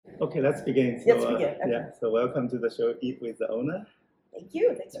Okay, let's begin. Let's begin. Okay. Yeah, so welcome to the show Eat with the Owner. Thank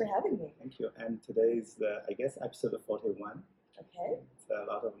you. Thanks for having me. Thank you. And today is, I guess, episode 41. Okay. It's a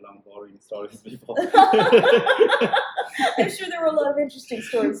lot of long, boring stories before. I'm sure there were a lot of interesting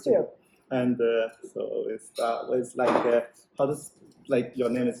stories too. And so we start with how does, your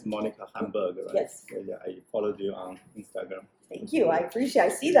name is Monica Hamburg, right? Yes. Yeah, I followed you on Instagram. Thank you. I appreciate. I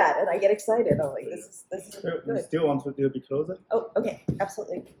see that and I get excited. I'm like, this is You good. still want to do a bit closer? Oh, okay.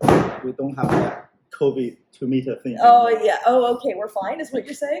 Absolutely. We don't have that COVID 2-meter thing. Oh yeah. Oh, okay. We're fine. Is what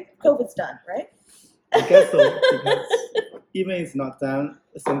you're saying? COVID's done, right? I guess so. Because even it's not done,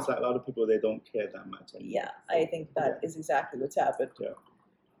 it seems like a lot of people, they don't care that much anymore. Yeah, I think that is exactly what's happened. Yeah.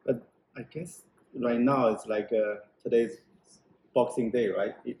 But I guess right now it's today's Boxing Day,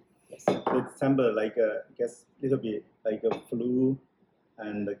 right? Yes. December, I guess little bit like a flu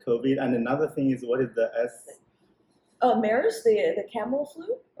and the COVID. And another thing is, what is the S? MERS, the camel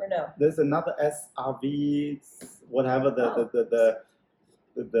flu, or no? There's another SRV, whatever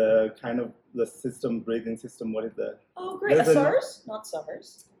the kind of the system, breathing system. What is the? Oh, great. A SARS? Not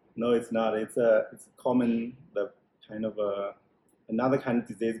SARS. No, it's not. It's a common, the kind of another kind of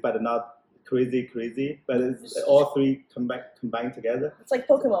disease, but not crazy. But it's all three combined together. It's like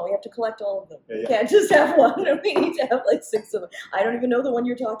Pokemon. We have to collect all of them. Yeah. We can't just have one. We need to have like 6 of them. I don't even know the one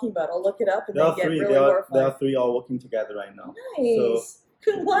you're talking about. I'll look it up and then get really horrified. There are 3 all working together right now. Nice.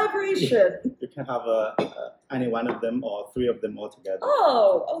 So, collaboration. You can have any one of them or 3 of them all together.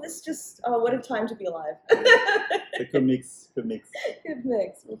 This is just, what a time to be alive. It's a good mix. Good mix.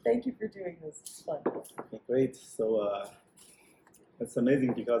 Well, thank you for doing this. It's fun. Okay, great. So it's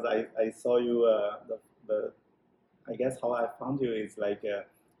amazing because I saw you, I guess how I found you is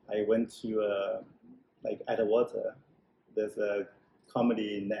I went to at the water, there's a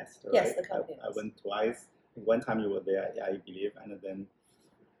comedy nest, right? Yes, the comedy nest. I went twice. One time you were there, I believe, and then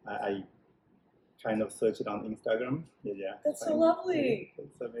I kind of searched it on Instagram. Yeah. That's so lovely.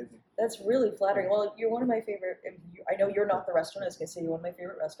 It's amazing. That's really flattering. Well, you're one of my favorite. I know you're not the restaurant. I was gonna say you're one of my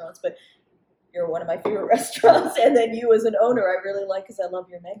favorite restaurants, but you're one of my favorite restaurants. And then you, as an owner, I really like because I love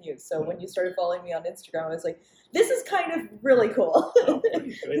your menu. So when you started following me on Instagram, I was like, this is kind of really cool. Oh,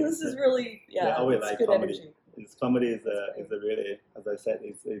 great. This is really I always like good comedy. Energy. Comedy is a really, as I said,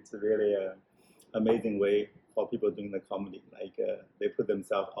 it's a really amazing way for people doing the comedy. They put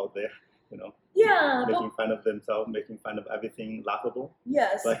themselves out there, Yeah. making fun of themselves, making fun of everything laughable.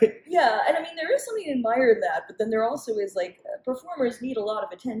 Yes. Right? Yeah, and I mean there is something to admire in that, but then there also is performers need a lot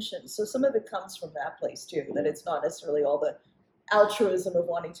of attention, so some of it comes from that place too. That it's not necessarily all the altruism of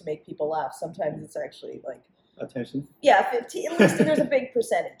wanting to make people laugh. Sometimes it's actually attention. Yeah, 15. At least there's a big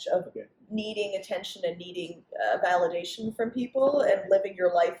percentage of Okay. needing attention and needing validation from people and living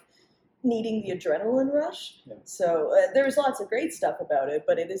your life needing the adrenaline rush. Yeah. So there's lots of great stuff about it,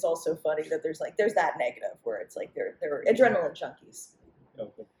 but it is also funny that there's that negative where it's they're adrenaline junkies.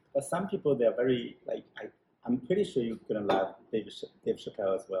 Okay. But some people, they're very I'm pretty sure you're gonna love Dave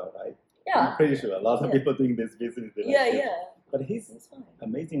Chappelle as well, right? Yeah. I'm pretty sure a lot of people doing this business. Yeah. But he's fine.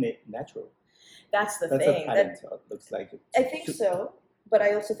 amazingly natural. That's the That's thing. a talent. Looks like it. I think so. But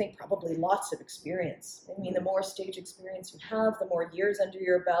I also think probably lots of experience. I mean, the more stage experience you have, the more years under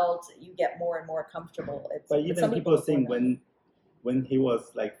your belt, you get more and more comfortable. But even people think when he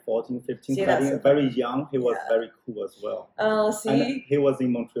was 14, 15, See, very young, he was very cool as well. Oh, see? And he was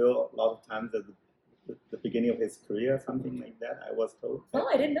in Montreal a lot of times at the beginning of his career, something like that, I was told. Oh,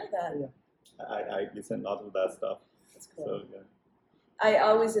 I didn't know that. Yeah. I listened a lot of that stuff. That's cool. So, yeah. I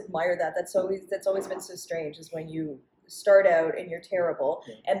always admire that. That's always been so strange, is when you start out and you're terrible,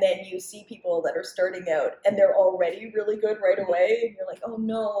 and then you see people that are starting out and they're already really good right away, and you're like, oh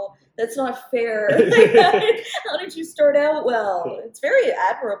no, that's not fair. How did you start out well? It's very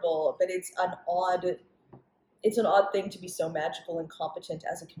admirable, but it's an odd thing to be so magical and competent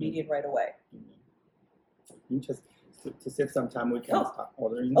as a comedian right away. Interesting. To save some time, we can start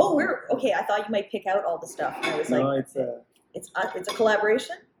ordering. Oh, okay. I thought you might pick out all the stuff. And I was it's a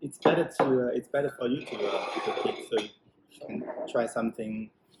collaboration. It's better for you to pick, so you can try something.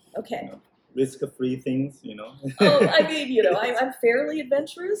 Okay. Risk-free things, Oh, I mean, I'm fairly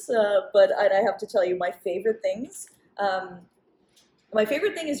adventurous, but I have to tell you my favorite things. My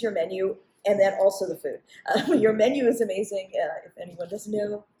favorite thing is your menu, and then also the food. Your menu is amazing. If anyone doesn't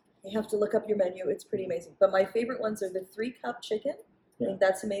know, you have to look up your menu. It's pretty amazing. But my favorite ones are the 3-cup chicken. I think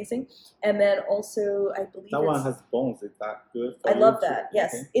that's amazing. And then also, I believe that one has bones. Is that good for you? I love that.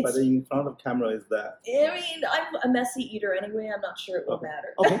 Yes. Okay. But in front of camera, is that? I mean, I'm a messy eater anyway. I'm not sure it will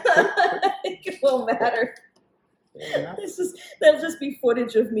matter. Okay. I think it will matter. Yeah. That'll just be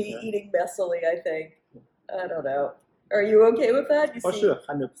footage of me eating messily, I think. I don't know. Are you okay with that? You For see, sure,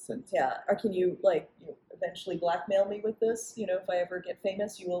 100%. Yeah. Or can you like eventually blackmail me with this? You know, if I ever get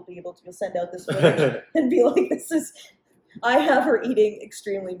famous, you will be able to. You'll send out this footage and be like, "This is." I have her eating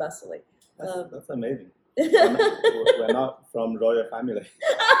extremely messily. That's amazing. We're not from royal family.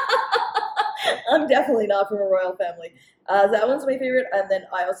 I'm definitely not from a royal family. That one's my favorite, and then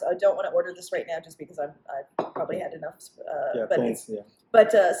I don't want to order this right now just because I've probably had enough.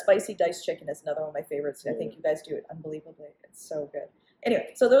 But spicy diced chicken is another one of my favorites. I think you guys do it unbelievably. It's so good.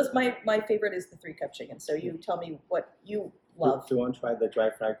 Anyway, so those my favorite is the 3-cup chicken. So you tell me what you love. Do you want to try the dry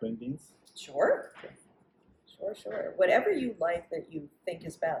fried green beans? Sure. Sure. Whatever you like that you think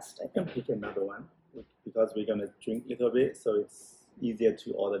is best. I can pick another one because we're gonna drink a little bit, so it's easier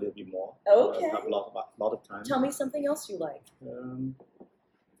to order a little bit more. Okay. Have a lot of time. Tell me something else you like.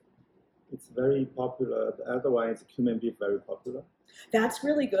 It's very popular. The other one is cumin beef, very popular. That's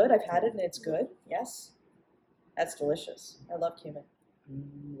really good. I've had it and it's good. Yes. That's delicious. I love cumin.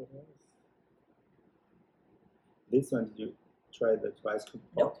 What else? This one, did you try the rice cooked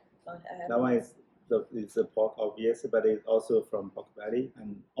pork? Nope. I haven't. That one is the pork, obviously, but it's also from pork belly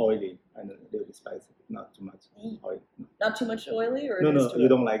and oily and a little bit spicy, not too much oil. Not too much oily, or no, you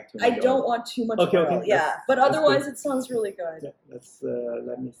don't like too much. I don't want too much oil. Okay. Yeah, but otherwise it sounds really good. Yeah, that's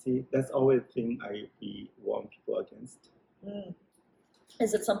let me see. That's always the thing I warn people against.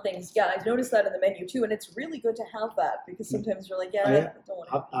 Is it something? Yeah, I've noticed that in the menu too, and it's really good to have that because sometimes you're like, I don't want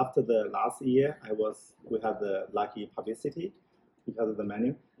to. After the last year, we had the lucky publicity. Because of the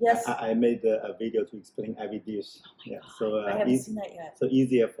menu, yes, I made a video to explain every dish. God. So I haven't seen that yet. So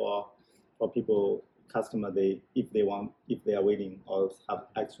easier for people, customer, if they are waiting or have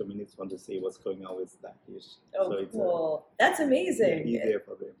extra minutes, want to see what's going on with that dish. Oh, so cool! That's amazing. Yeah, easier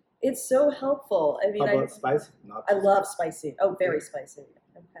for them. It's so helpful. I mean, how about spicy? I love spicy. Oh, very spicy.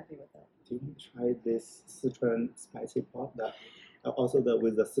 I'm happy with that. Do you try this Sichuan spicy pot? That also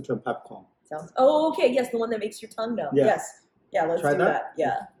with the Sichuan peppercorn. Sounds. Oh, okay. Yes, the one that makes your tongue numb. Yeah. Yes. Yeah, let's do that.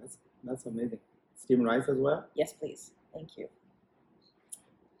 Yeah. That's amazing. Steamed rice as well? Yes, please. Thank you.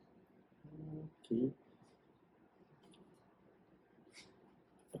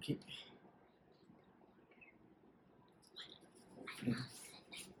 Okay.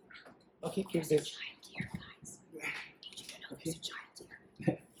 Okay, here's this. Okay.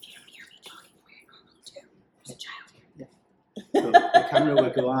 So the camera will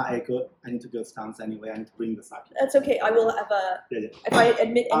go on. I need to go downstairs anyway. I need to bring the sake. That's okay. I will have a. Yeah. If I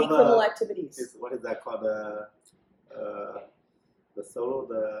admit any criminal activities. What is that called? The solo.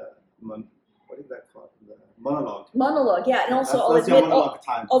 What is that called? The monologue. Monologue. Yeah, and also I'll admit.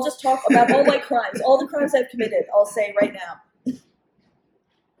 I'll just talk about all my crimes, all the crimes I've committed. I'll say right now.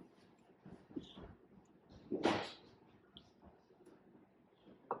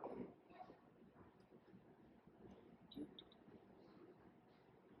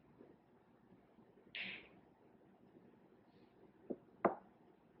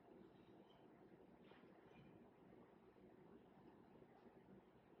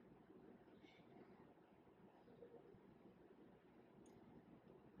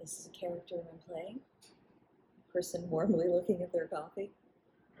 This is a character I'm playing. A person warmly looking at their coffee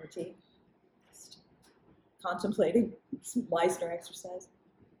or tea. Just contemplating some Meisner exercise.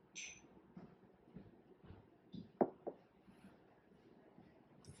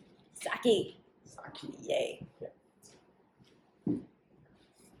 Sake. Yay. Yeah.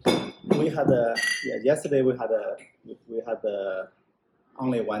 We had yesterday we had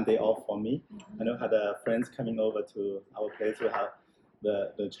only one day off for me. I know had friends coming over to our place. We have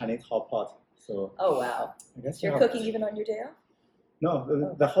the Chinese hot pot. So oh wow! I guess so you're cooking even on your day off?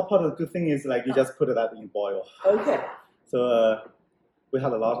 No, the hot pot. The good thing is like you just put it in boil. Okay. So we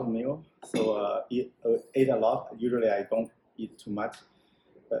had a lot of meal. So ate a lot. Usually I don't eat too much,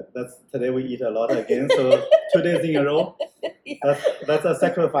 but today we eat a lot again. So 2 days in a row. Yeah. That's a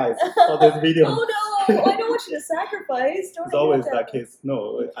sacrifice for this video. Oh no! I don't want you to sacrifice. Don't. It's always that case.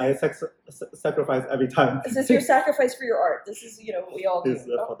 No, I sacrifice every time. This is your sacrifice for your art. This is we all do. This is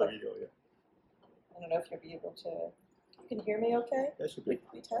for the video. Yeah. I don't know if you'll be able to. You can hear me okay? That should be.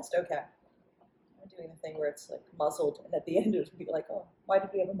 We test? Okay. I'm doing a thing where it's like muzzled, and at the end it would be like, oh, why did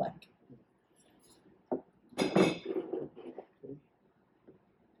we have a mic?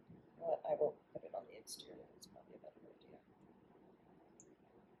 I will put it on the exterior. It's probably a better idea.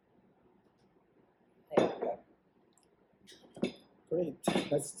 There we go.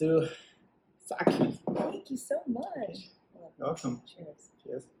 Great. Let's do sake. Thank you so much. Welcome. Cheers.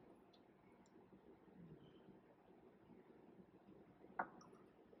 Cheers.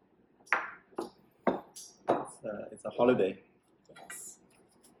 It's a holiday. Yes.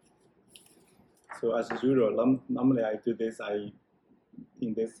 So as usual, normally I do this.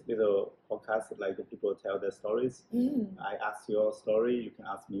 In this little podcast, like people tell their stories. I ask your story. You can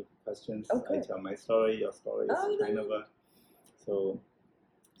ask me questions. Okay. I tell my story. Your story is kind of a. So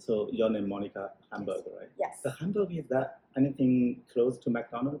your name Monica Hamburg, right? Yes. The Hamburg, is that anything close to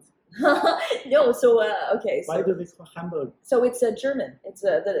McDonald's? No. So okay. Why do they call Hamburg? So it's a German. It's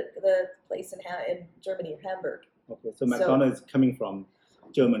the place in Germany, Hamburg. Okay, so McDonald's is coming from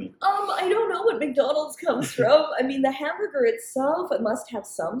Germany. I don't know what McDonald's comes from. I mean, the hamburger itself, it must have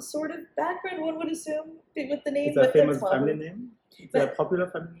some sort of background, one would assume, with the name. It's a famous family name? It's a popular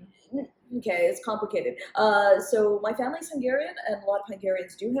family name? Okay, it's complicated. So my family's Hungarian, and a lot of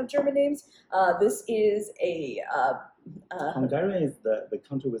Hungarians do have German names. This is a... Hungarian is the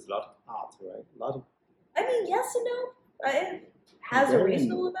country with a lot of art, right? A lot of... I mean, yes and no. It has a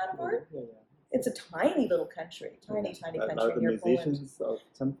reasonable amount of art. Yeah. It's a tiny little country, tiny country near Poland. Musicians or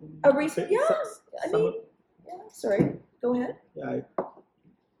something. Sorry, go ahead. Yeah, I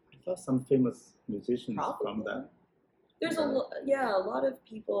saw some famous musicians from that. There's a lot of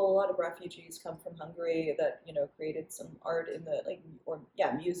people, a lot of refugees come from Hungary that created some art in the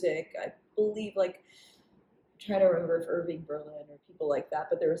music. I believe I'm trying to remember if Irving Berlin or people like that,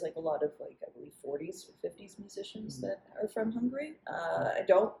 but there was a lot of I believe 40s or 50s musicians that are from Hungary. I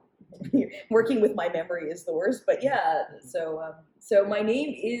don't. Working with my memory is the worst, but yeah. So my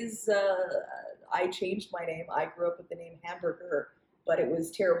name is. I changed my name. I grew up with the name Hamburger, but it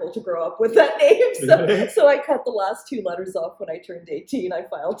was terrible to grow up with that name. So I cut the last 2 letters off when I turned 18. I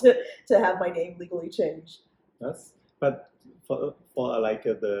filed to have my name legally changed. Yes, but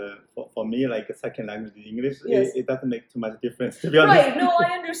for me, a second language in English, yes. it doesn't make too much difference, to be honest. Right, no,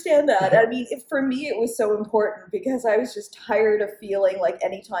 I understand that. I mean, for me, it was so important because I was just tired of feeling like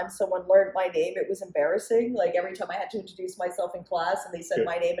anytime someone learned my name, it was embarrassing. Like every time I had to introduce myself in class and they said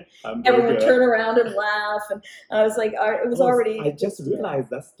my name and everyone would turn around and laugh. And I was like, it was already... I just realized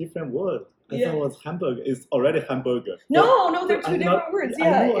that's different word. I thought it was Hamburg. It's already hamburger. No, they're two different words.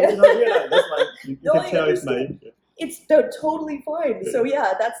 I did not realize. That's why you can tell it's my... It's totally fine. So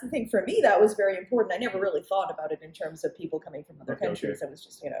yeah, that's the thing for me. That was very important. I never really thought about it in terms of people coming from other countries. It was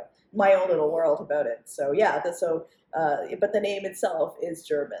just my own little world about it. So yeah, but the name itself is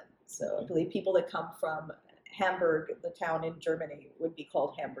German. So I believe people that come from Hamburg, the town in Germany, would be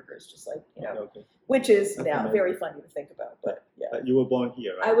called hamburgers, just like which is now very funny to think about. But yeah, you were born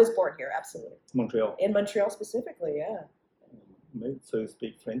here, right? I was born here, absolutely. Montreal. In Montreal specifically, yeah. So you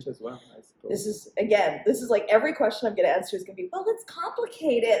speak French as well, I suppose. This is like every question I'm going to answer is going to be, well, it's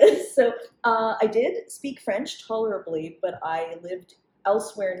complicated. So I did speak French tolerably, but I lived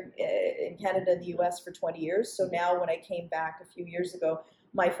elsewhere in Canada and the US for 20 years. So now when I came back a few years ago,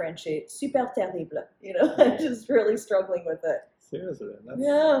 my French is super terrible. I'm just really struggling with it. Seriously,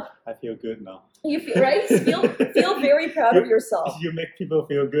 yeah. I feel good now. You feel right? Feel very proud of yourself. You make people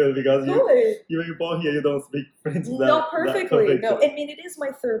feel good because when you're born here, you don't speak French. Not perfectly. No, I mean it is my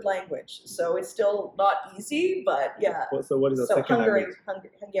 3rd language, so it's still not easy. But yeah. So what is the second language?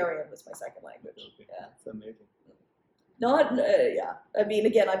 Hungarian was my 2nd language. Okay. Yeah, it's amazing. Yeah. I mean,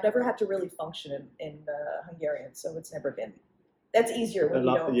 again, I've never had to really function in Hungarian, so it's never been. That's easier when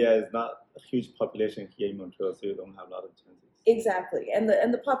it's not a huge population here in Montreal, so you don't have a lot of chances. Exactly, and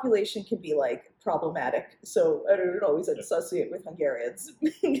the population can be problematic. So I don't always associate with Hungarians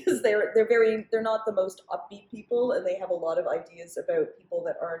because they're not the most upbeat people, and they have a lot of ideas about people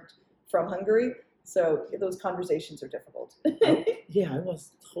that aren't from Hungary. So those conversations are difficult. I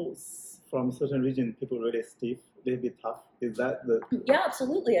was told from certain region people really stiff, a little bit tough. Is that the... Yeah,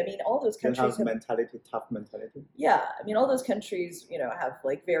 absolutely. I mean, all those countries have tough mentality. Yeah, I mean, all those countries, have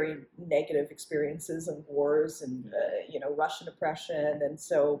very negative experiences and wars and, Russian oppression. And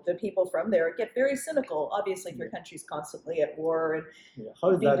so the people from there get very cynical, obviously, if your country's constantly at war and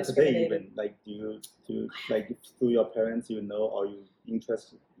How is that today even? Do you through your parents, or you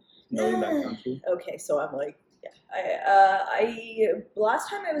interested knowing that country? Okay, so I'm last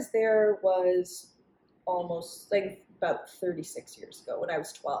time I was there was almost about 36 years ago when I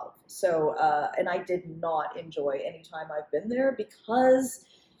was 12. So, and I did not enjoy any time I've been there because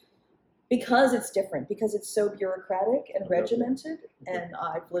it's different, because it's so bureaucratic and regimented, and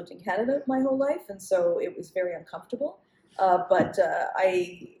I've lived in Canada my whole life, and so it was very uncomfortable. But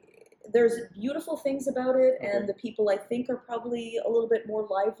there's beautiful things about it, and the people I think are probably a little bit more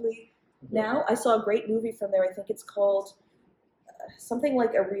lively now. I saw a great movie from there. I think it's called something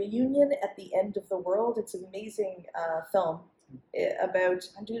like A Reunion at the End of the World. It's an amazing film about,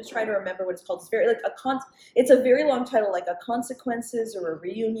 I'm just trying to remember what it's called. It's very it's a very long title, like A Consequences or A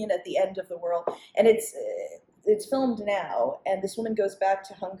Reunion at the End of the World. And it's it's filmed now, and this woman goes back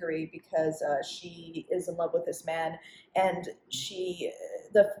to Hungary because she is in love with this man, and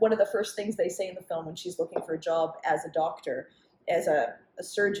one of the first things they say in the film when she's looking for a job as a doctor, as a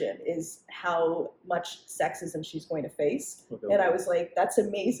surgeon, is how much sexism she's going to face. Okay. And I was like, that's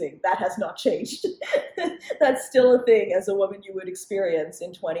amazing. That has not changed. That's still a thing as a woman you would experience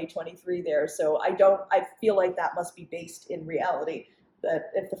in 2023 there. So I feel like that must be based in reality,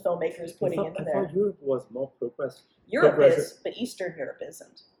 that if the filmmaker is putting it in there. I thought Europe was more progressive. Europe is, but Eastern Europe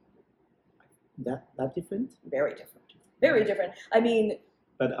isn't. That different? Very different. Very different. I mean,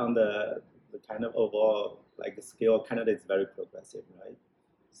 but on the kind of overall like scale, Canada is very progressive, right?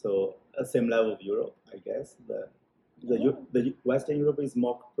 So a same level of Europe, I guess. The Western Europe is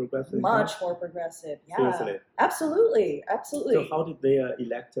more progressive. Much more progressive. Yeah. Seriously. Absolutely. Absolutely. So how did they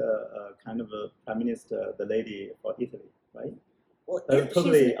elect a kind of a prime minister, the lady for Italy, right? Well,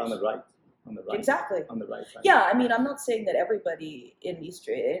 totally on the right. On the right. Exactly. On the right side. Yeah, I mean, I'm not saying that everybody in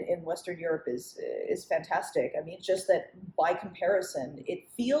Western Europe is fantastic. I mean, it's just that by comparison, it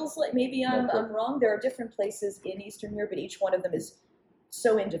feels like maybe I'm wrong. There are different places in Eastern Europe, but each one of them is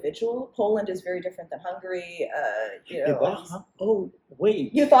so individual. Poland is very different than Hungary. Oh,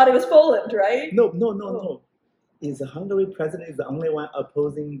 wait. You thought it was Poland, right? No. Is the Hungary president is the only one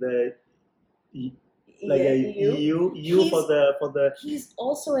opposing the EU for the? He's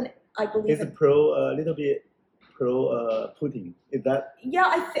also I believe. He's a little bit pro Putin. Is that?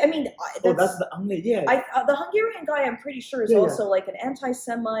 Yeah, I mean. That's the only the Hungarian guy, I'm pretty sure, is also like an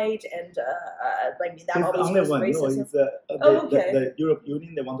anti-Semite, and I mean that he's always the only one. racism. No, the Europe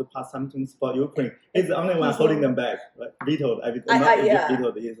Union, they want to pass something for Ukraine. He's the only one holding them back. Right? Vetoed.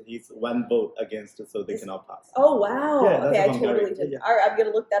 Vetoed. He's one vote against, so they cannot pass. Oh wow! Yeah, okay, I totally did. All right, I'm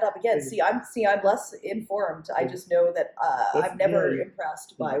gonna look that up again. See, I'm less informed. I just know that I'm never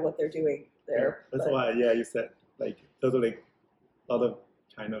impressed by what they're doing there. That's why, you said like totally a lot of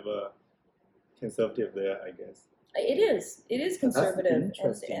kind of a conservative there, I guess. It is conservative. That's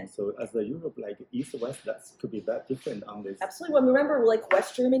interesting. So as the Europe, like East West, that could be that different on this. Absolutely. Well, remember like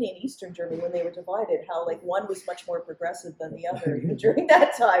West Germany and Eastern Germany when they were divided, how like one was much more progressive than the other during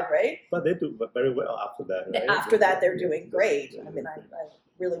that time, right? But they do very well after that, right? After that, they're doing great. I mean, I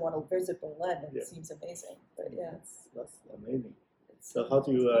really want to visit Berlin. It seems amazing. But yeah, that's amazing. So how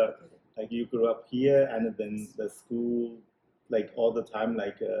do you like you grew up here and then the school like all the time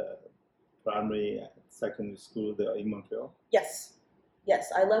like primary, secondary school there in Montreal? Yes,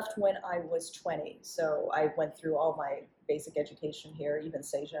 I left when I was 20, so I went through all my basic education here, even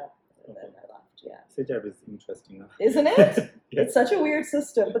CEGEP, and then I left. Yeah, CEGEP is interesting, isn't it? It's such a weird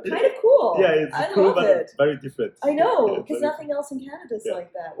system, but kind of cool. Yeah, it's cool, but it's very different. I know, because nothing else in Canada is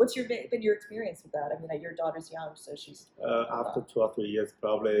like that. What's been your experience with that? I mean, your daughter's young, so she's after 2 or 3 years,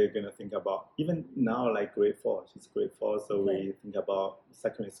 probably gonna think about even now, like grade 4. She's grade 4, so we think about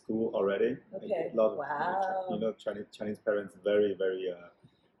secondary school already. Okay. Like, a lot of Chinese parents very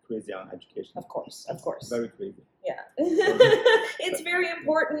crazy on education. Of course. Very crazy. Yeah. It's very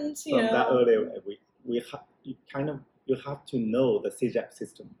important, From that early, you have to know the CEGEP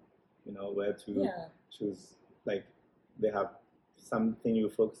system, where to choose, like they have something you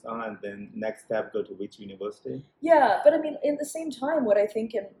focus on and then next step go to which university. Yeah, but I mean, in the same time, what I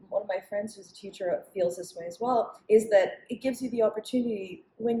think, and one of my friends who's a teacher feels this way as well, is that it gives you the opportunity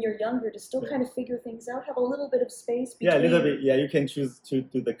when you're younger to still kind of figure things out, have a little bit of space between. Yeah, a little bit. Yeah, you can choose to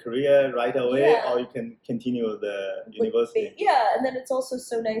do the career right away or you can continue the university. Yeah, and then it's also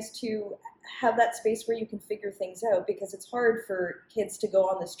so nice to have that space where you can figure things out, because it's hard for kids to go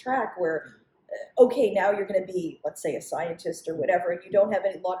on this track where okay, now you're going to be, let's say, a scientist or whatever, and you don't have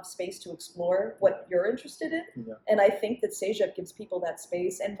a lot of space to explore what you're interested in. Yeah. And I think that CEGEP gives people that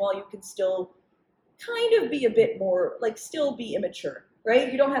space, and while you can still kind of be a bit more, like, still be immature,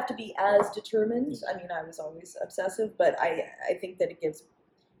 right? You don't have to be as determined. I mean, I was always obsessive, but I think that it gives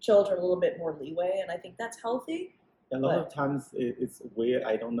children a little bit more leeway, and I think that's healthy. A lot of times it's weird.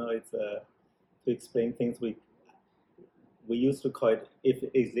 I don't know. It's to explain things we used to call it, if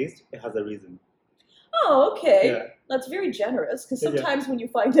it exists, it has a reason. Oh, okay. Yeah. That's very generous, because sometimes when you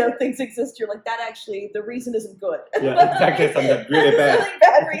find out things exist, you're like, that actually, the reason isn't good. Yeah, exactly. Sometimes really bad. Really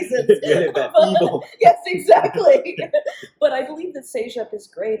bad reasons. Really bad. Evil. Yes, exactly. But I believe that CEGEP is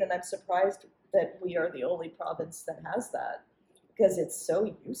great, and I'm surprised that we are the only province that has that, because it's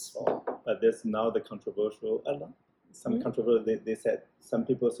so useful. But there's now the controversial, controversial, they said certain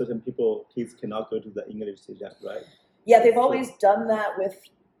people, kids cannot go to the English CEGEP, right? Yeah, they've always done that with.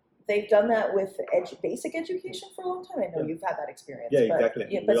 They've done that with basic education for a long time. I know you've had that experience. Yeah,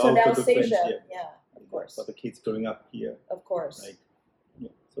 exactly. But so now CEGEP, of course. For the kids growing up here. Of course. Like, Yeah.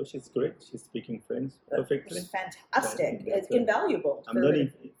 So she's great. She's speaking French perfectly. It's fantastic. Yeah, It's invaluable. I'm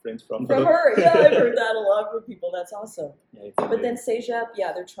learning French from from her. Yeah, I've heard that a lot from people. That's awesome. Yeah, it's But then amazing. Cégep,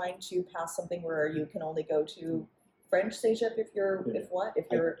 yeah, they're trying to pass something where you can only go to French Cégep if you're Yeah. if what if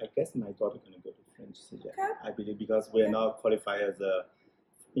you're I guess my daughter gonna go to French. Okay. I believe because we're Okay. now qualified as a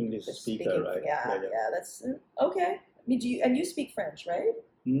English speaker, speaking. right? Yeah, that's okay. I mean, you speak French, right?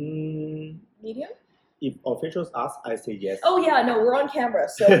 Medium. If officials ask, I say yes. Oh yeah, no, we're on camera,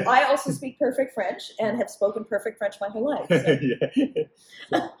 so I also speak perfect French and have spoken perfect French my whole life. So. Yeah.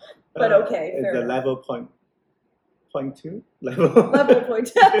 So, But okay, it's fair the enough. level point two level. Level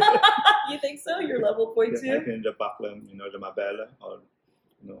point. You think so? You're level point Yeah, I two? can je parle, je m'appelle, or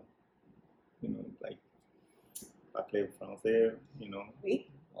like parler français, Oui,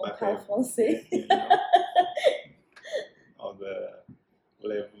 on Parfait. parle français. or the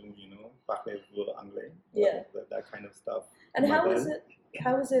level, parlez-vous anglais, Yeah. that kind of stuff. And how My is bad. it?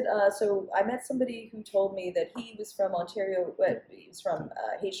 How is it? So I met somebody who told me that he was from Ontario. But he was from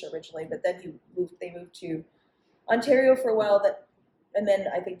Haiti originally, but then they moved to Ontario for a while. And then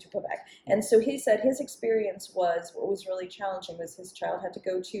I think to Quebec. And so he said his experience was what was really challenging was his child had to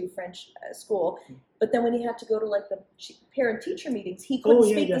go to French school, but then when he had to go to like the parent-teacher meetings, he couldn't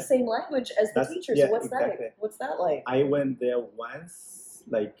speak the same language as the teacher. So what's exactly. What's that like? I went there once.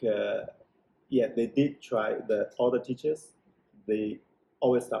 They did try all the teachers. They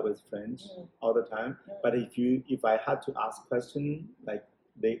always start with French all the time. But if I had to ask question like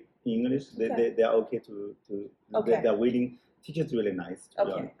English, they are okay to they're willing. Teachers really nice. To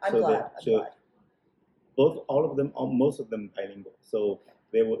be honest. I'm glad. All of them, or most of them bilingual, so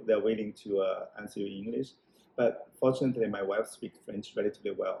they're willing to answer you in English. But fortunately, my wife speaks French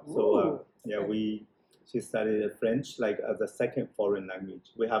relatively well. So she studied French like as a second foreign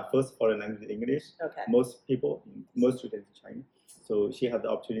language. We have first foreign language English. Okay. Most students Chinese. So she had the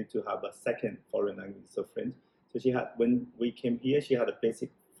opportunity to have a second foreign language, so French. So when we came here, she had a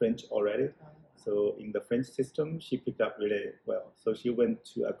basic French already. So in the French system, she picked up really well. So she went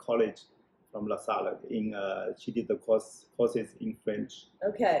to a college from La Salle. She did the courses in French.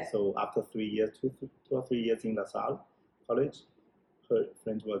 Okay. So after 3 years, two or 3 years in La Salle College, her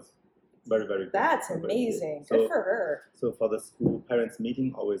French was very, very good. That's amazing. Good for her. So for the school parents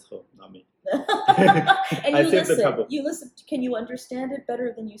meeting, always her, not me. And I you saved the listen. trouble. You listen. Can you understand it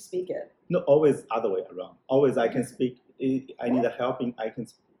better than you speak it? No, always other way around. Always I can speak. I need a helping. I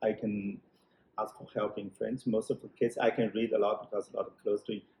can ask for help in French. Most of the cases I can read a lot because a lot of close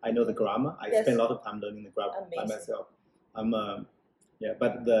to it. I know the grammar. I spend a lot of time learning the grammar by myself.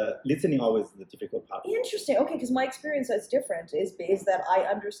 But the listening always is the difficult part. Interesting. Okay, because my experience is different. Is that I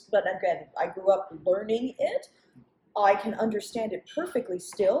understand, but again, I grew up learning it. I can understand it perfectly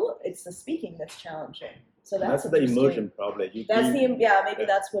still. It's the speaking that's challenging. So that's the immersion problem. Maybe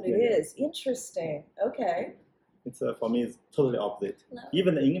that's what it is. Interesting. Okay. It's for me, it's totally opposite. No.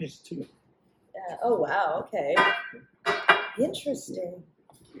 Even the English too. Oh wow. Okay. Interesting.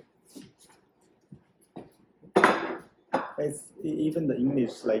 It's even the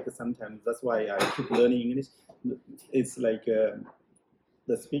English, like sometimes that's why I keep learning English. It's like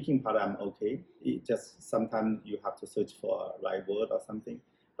the speaking part I'm okay. It just sometimes you have to search for a right word or something.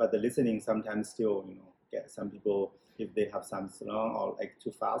 But the listening sometimes still, get some people if they have some wrong or like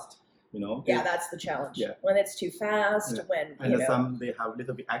too fast, Yeah, that's the challenge. Yeah. When it's too fast, when some they have a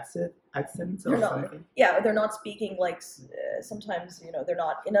little bit accents or something. Yeah, they're not speaking like sometimes they're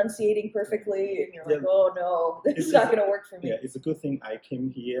not enunciating perfectly, and you're like, oh no, it's not going to work for me. Yeah, it's a good thing I came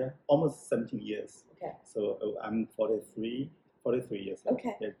here almost 17 years. Okay. So I'm 43 years old.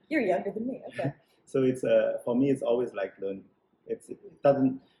 Okay. Yeah. You're younger than me. Okay. So it's for me it's always like learning.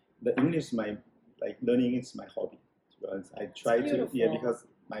 The English learning English is my hobby. To be honest, I try to because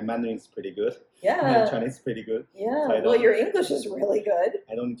my Mandarin is pretty good. Yeah. My Chinese is pretty good. Yeah. So your English is really good.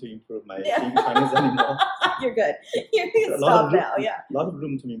 I don't need to improve my Chinese anymore. You're good. You can stop now. Yeah. A lot of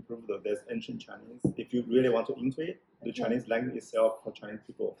room to improve though. There's ancient Chinese. If you really want to into it, the Chinese language itself for Chinese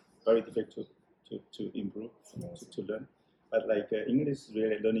people very difficult to improve, to learn. But English,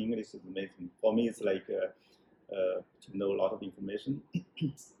 really learning English is amazing. For me, it's like to know a lot of information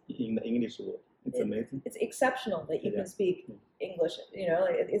in the English world. It's amazing. It's exceptional that you can speak English.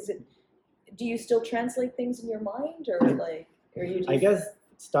 Is it? Do you still translate things in your mind, or you? I guess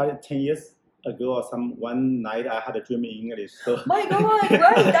it started 10 years ago or one night I had a dream in English. So my God,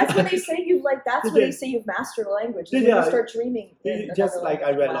 right? That's when they say you've mastered a language. When you start dreaming. Just like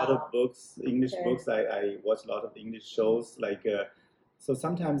I read a lot of books, English books. I watched a lot of English shows. So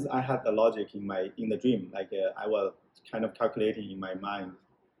sometimes I had the logic in the dream. I was kind of calculating in my mind,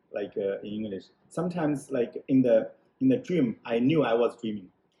 in English. Sometimes in the in the dream, I knew I was dreaming.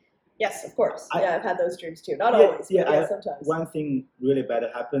 Yes, of course. I've had those dreams too. Not Yeah, always, but yeah, sometimes. One thing really bad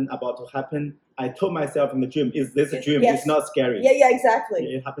about to happen. I told myself in the dream, "Is this a dream? Yes. It's not scary." Yeah, exactly.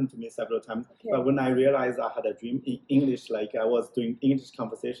 It happened to me several times. Okay. But when I realized I had a dream in English, like I was doing English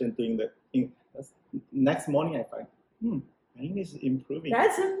conversation, next morning I find, my English is improving.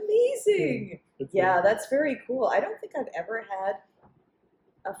 That's amazing. That's very cool. I don't think I've ever had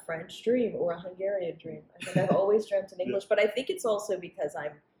a French dream or a Hungarian dream. I think I've always dreamt in English, but I think it's also because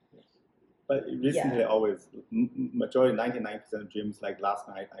I'm. But recently, always majority 99% of dreams, like last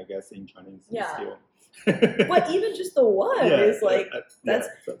night, I guess in Chinese. Yeah. Still. But even just the one is like that's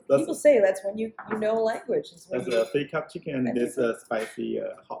people say that's when you know a language. Is when that's a fake cup chicken and this spicy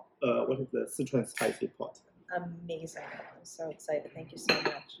hot. What is the Sichuan spicy pot? Amazing! I'm so excited. Thank you so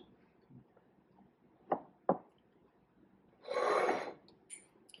much.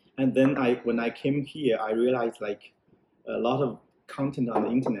 And then when I came here, I realized like a lot of content on the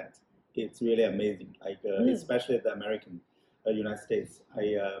internet. It's really amazing. Like especially the American, United States.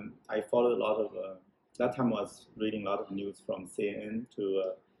 I followed a lot of. That time I was reading a lot of news from CNN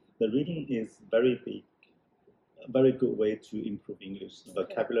to. The reading is a very good way to improve English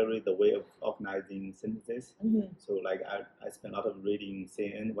vocabulary, the way of organizing sentences. So like I spent a lot of reading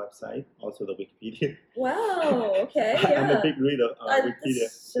CNN website, also the Wikipedia. Wow. Okay. I'm a big reader on Wikipedia.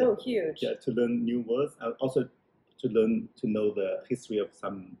 That's so huge. Yeah, to learn new words and also to know the history of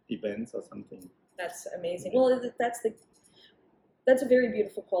some events or something. That's amazing. Well, that's a very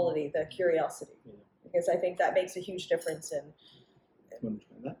beautiful quality, the curiosity, because I think that makes a huge difference in. You want to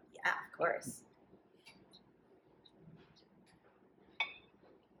try that? Yeah, of course.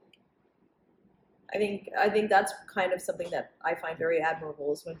 I think that's kind of something that I find very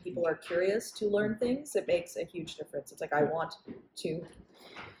admirable is when people are curious to learn things. It makes a huge difference. It's like I want to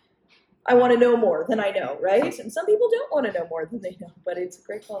know more than I know, right? And some people don't want to know more than they know, but it's a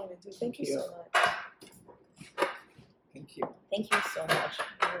great quality to do. Thank you so much. Thank you. Thank you so much.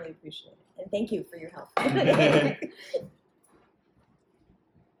 I really appreciate it. And thank you for your help.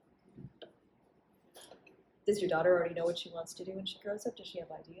 Does your daughter already know what she wants to do when she grows up? Does she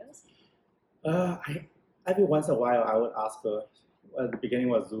have ideas? Every once in a while I would ask her. At the beginning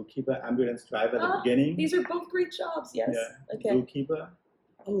was zookeeper, ambulance driver. At the beginning, these are both great jobs. Yes. Yeah. Okay. Zookeeper.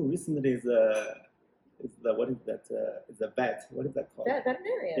 Oh, recently is what is that? It's a vet. What is that called?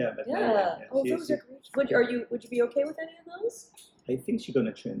 Veterinarian. Yeah, veterinarian. Yeah. Oh, those are great. Would you be okay with any of those? I think she's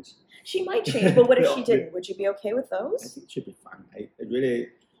gonna change. She might change, but what if she didn't? Would you be okay with those? I think she'll be fine. I really,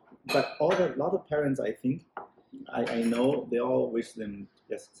 but a lot of parents, I think, I know they all wish them to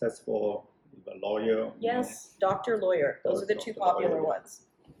be successful. A lawyer. Yes, doctor, lawyer. Those are the two popular ones.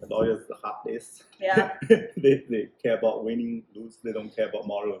 The lawyer's the hardest. Yeah. they care about winning, lose. They don't care about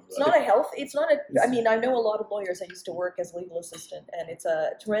morals. It's not a health. It's not a. I mean, I know a lot of lawyers. I used to work as a legal assistant, and it's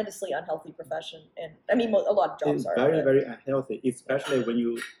a tremendously unhealthy profession. And I mean, a lot of jobs are. Very, very unhealthy, especially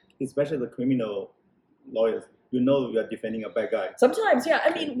especially the criminal lawyers. You know, you are defending a bad guy. Sometimes, yeah.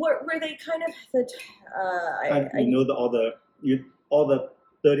 I mean, where they kind of that. You know all the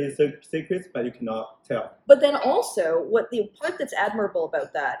dirty secrets, but you cannot tell. But then also, what the part that's admirable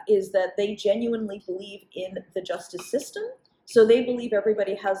about that is that they genuinely believe in the justice system. So they believe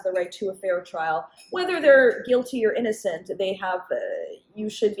everybody has the right to a fair trial, whether they're guilty or innocent. They have. You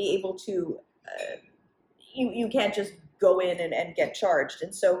should be able to. You can't just go in and get charged,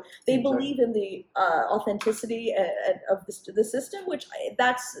 and so they believe in the authenticity of the system, which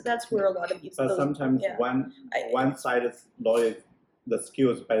that's where a lot of But sometimes one side is lawyer. The skill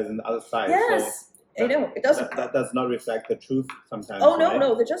is better than the other side. Yes, so I know. It doesn't. That does not reflect the truth sometimes. Oh, no, right?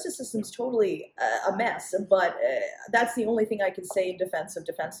 no. The justice system's totally a mess. But that's the only thing I can say in defense of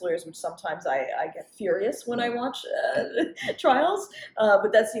defense lawyers, which sometimes I get furious when I watch trials.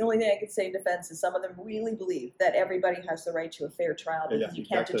 But that's the only thing I can say in defense is some of them really believe that everybody has the right to a fair trial because you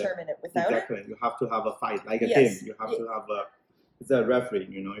can't determine it without it. You have to have a fight, like a game. You have to have it's a referee,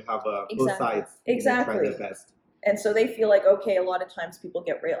 you have both sides. Exactly. Try their best. And so they feel like, okay, a lot of times people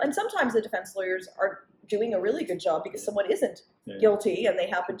get railed. And sometimes the defense lawyers are doing a really good job because someone isn't guilty and they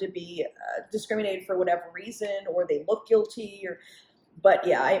happen to be discriminated for whatever reason or they look guilty. But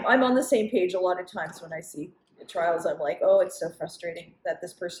yeah, I'm on the same page a lot of times when I see trials. I'm like, oh, it's so frustrating that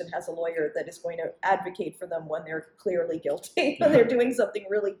this person has a lawyer that is going to advocate for them when they're clearly guilty, when they're doing something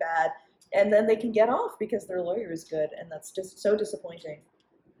really bad. And then they can get off because their lawyer is good. And that's just so disappointing.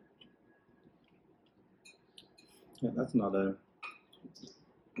 Yeah, that's not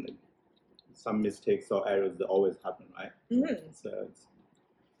some mistakes or errors that always happen, right? Mm-hmm.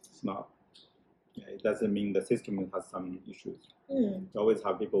 It's not. Yeah, it doesn't mean the system has some issues. Mm. You always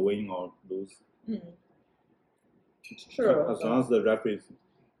have people win or lose. Mm. It's true. As long as the referee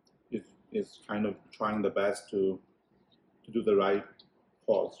is kind of trying the best to do the right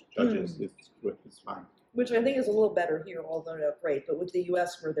calls, judges, it's fine. Which I think is a little better here, although not great. But with the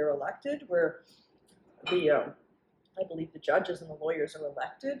U.S., where they're elected, where the I believe the judges and the lawyers are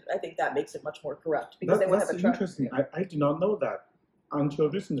elected, I think that makes it much more corrupt because they won't have a track. That's interesting. I did not know that until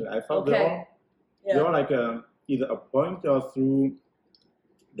recently. I thought they're all like either appointed or through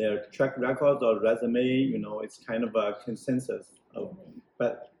their track records or resume. You know, it's kind of a consensus.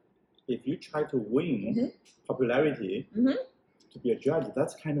 But if you try to win popularity to be a judge,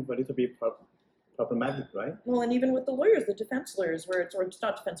 that's kind of a little bit problematic, right? Well, and even with the lawyers, the defense lawyers, where it's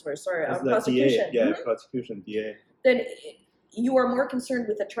not defense lawyers, sorry, prosecution. DA, prosecution, DA. Then you are more concerned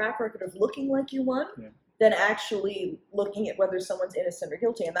with a track record of looking like you won than actually looking at whether someone's innocent or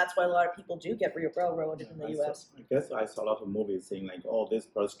guilty. And that's why a lot of people do get railroaded in the U.S. I guess I saw a lot of movies saying like, oh, this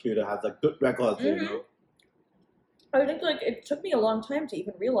prosecutor has a good record, you know. I think like it took me a long time to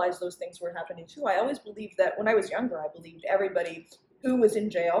even realize those things were happening too. I always believed that when I was younger, I believed everybody who was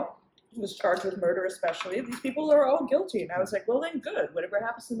in jail, who was charged with murder especially, these people are all guilty. And I was like, well then good, whatever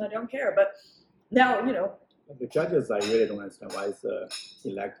happens to them, I don't care. But now, you know. The judges, I really don't understand why it's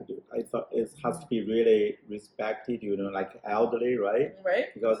elected. I thought it has to be really respected, you know, like elderly, right?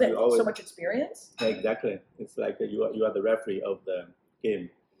 Right. Because you always so much experience. Exactly. It's like you are the referee of the game.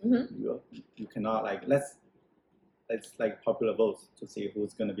 You cannot like let's like popular votes to see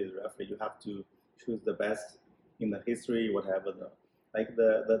who's going to be the referee. You have to choose the best in the history, whatever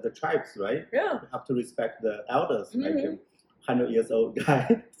the tribes, right? Yeah. You have to respect the elders, like. 100 years old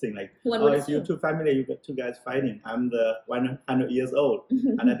guy saying like, if you two family, you got two guys fighting. I'm the 100 years old,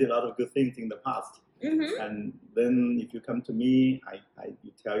 and I did a lot of good things in the past. And then if you come to me,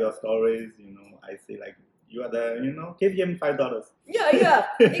 you tell your stories. You know, I say like, you are the, you know, give him $5. Yeah,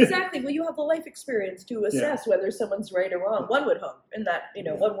 exactly. Well, you have the life experience to assess whether someone's right or wrong. One would hope, in that, you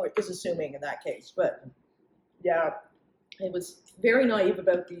know, one is assuming in that case. But yeah, I was very naive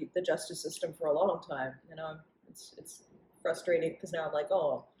about the justice system for a long time. You know, it's frustrating because now I'm like,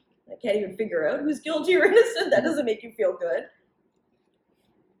 oh, I can't even figure out who's guilty or innocent. That doesn't make you feel good.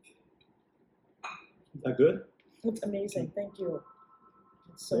 Is that good? It's amazing. Thank you.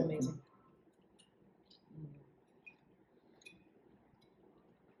 It's so amazing.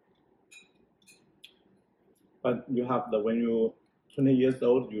 But you have when you're 20 years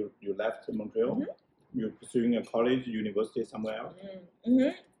old, you left Montreal. You're pursuing a college, university somewhere else.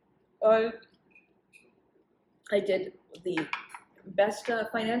 I did the best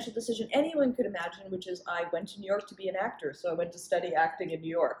financial decision anyone could imagine, which is I went to New York to be an actor. So I went to study acting in New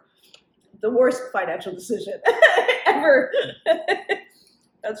York. The worst financial decision ever.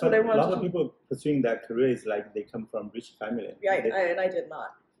 That's what I wanted. A lot of people pursuing that career is like they come from rich family. Yeah, and I did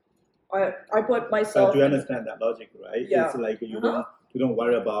not. I put myself. But you understand that logic, right? Yeah. It's like you don't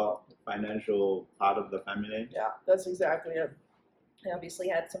worry about the financial part of the family. Yeah, that's exactly it. I obviously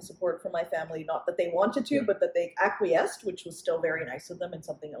had some support from my family, not that they wanted to, but that they acquiesced, which was still very nice of them and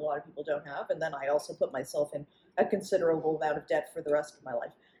something a lot of people don't have. And then I also put myself in a considerable amount of debt for the rest of my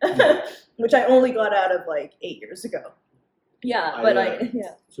life, which I only got out of like 8 years ago. Yeah,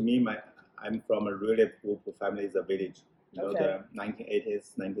 To me, I'm from a really poor family. It's a village. You know, the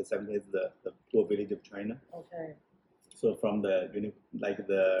 1980s, 1970s, the poor village of China. Okay. So from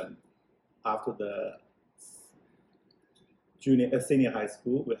after the senior high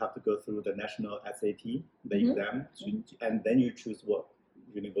school, we have to go through the national SAT, the exam, and then you choose what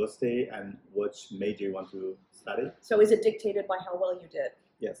university and which major you want to study. So is it dictated by how well you did?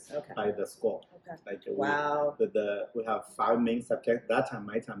 Yes, okay. By the score. Okay. Like wow. We have 5 main subjects. That time,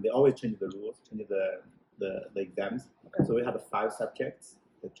 my time, they always change the rules, change the exams. Okay. So we had 5 subjects: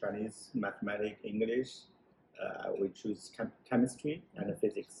 the Chinese, mathematics, English. We choose chemistry and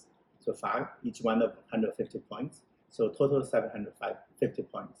physics. So 5, each one of 150 points. So total 750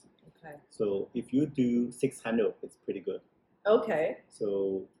 points. Okay. So if you do 600, it's pretty good. Okay.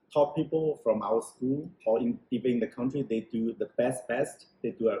 So top people from our school or even in the country, they do the best.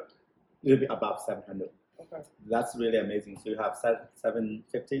 They do a little bit above 700. Okay. That's really amazing. So you have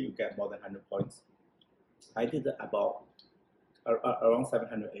 750, you get more than 100 points. I did about around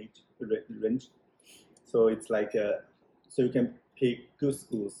 708 range. So it's like so you can pick good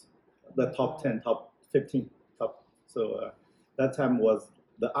schools, the top 10, top 15, top. So that time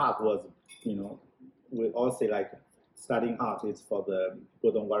the art was, you know, we all say like studying art is for the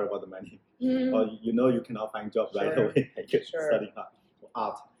people don't worry about the money, or you cannot find job right away. Studying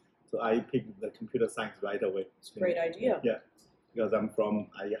art. So I picked the computer science right away. It's a great idea. Yeah, because I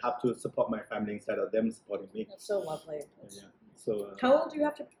have to support my family instead of them supporting me. That's so lovely. Yeah. So how old do you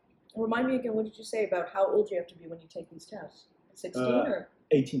have to Remind me again, what did you say about how old you have to be when you take these tests? 16 or?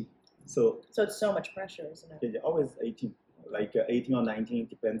 18. So it's so much pressure, isn't it? it's always 18. Like 18 or 19,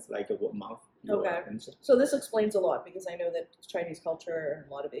 depends like what month. Okay. So this explains a lot, because I know that Chinese culture and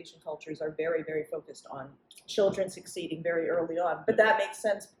a lot of Asian cultures are very, very focused on children succeeding very early on. But that makes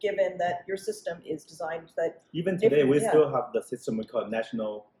sense given that your system is designed that... Even today, we still have the system we call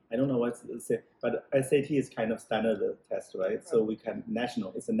national, I don't know what to say, but SAT is kind of standard test, right? So we can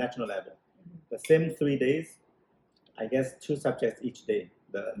national, it's a national level. The same 3 days, I guess 2 subjects each day,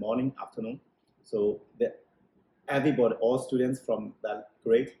 the morning, afternoon. So everybody, all students from that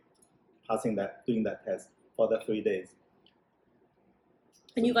grade, doing that test for the 3 days.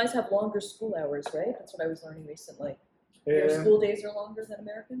 And you guys have longer school hours, right? That's what I was learning recently. Your school days are longer than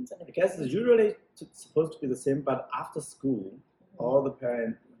Americans? I guess it's usually supposed to be the same, but after school, all the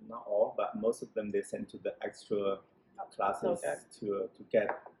parents, not all, but most of them, they send to the extra classes to get,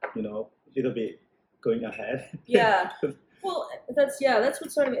 a little bit going ahead. Yeah. Well, that's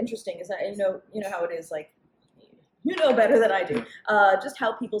what's sort of interesting, is that, you know how it is, like, you know better than I do, just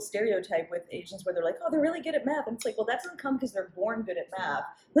how people stereotype with Asians, where they're like, oh, they're really good at math. And it's like, well, that doesn't come because they're born good at math.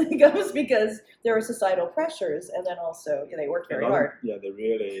 It comes because there are societal pressures, and then also they work very hard. Yeah, they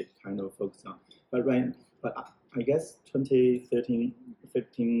really kind of focus on. But I guess 2013,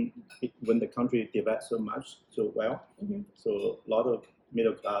 15, when the country developed so well, so a lot of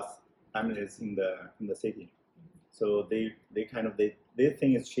middle class families in the city. So they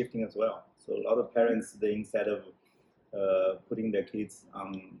think it's shifting as well. So a lot of parents, they, instead of putting their kids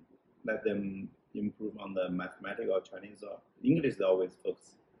on, let them improve on the mathematics or Chinese or English, they always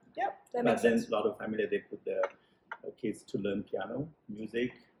focus. Yep, that makes sense. But then a lot of family, they put their kids to learn piano,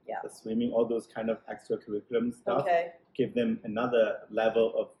 music, the swimming, all those kind of extracurriculum stuff. Give them another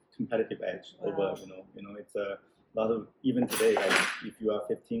level of competitive edge over, it's a lot of, even today, like if you are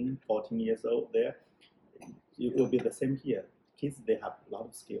 15, 14 years old there, it will be the same here. Kids, they have a lot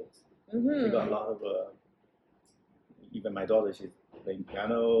of skills. They got a lot of, even my daughter, she's playing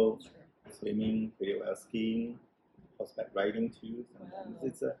piano, swimming, pretty well, skiing, horseback riding too.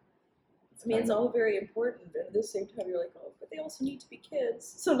 It's all very important, and at the same time, you're like, oh, but they also need to be kids.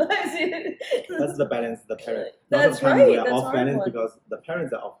 Sometimes that's the balance. The parents. That's right. We are off balance because the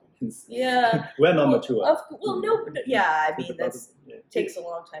parents are off balance. Yeah. We're not mature. Takes a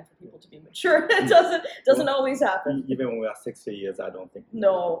long time for people to be mature. It doesn't always happen. Even when we are 60 years, I don't think.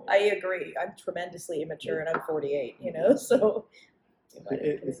 No, I agree. I'm tremendously immature, and I'm 48. So.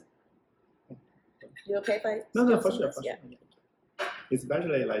 You okay if I? No, for sure. Yeah.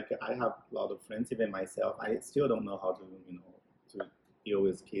 Especially like I have a lot of friends, even myself. I still don't know how to, to deal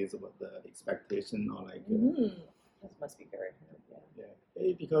with kids with the expectation or like. This must be very hard.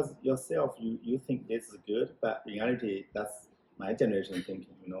 Yeah. Because yourself, you think this is good, but in reality, that's my generation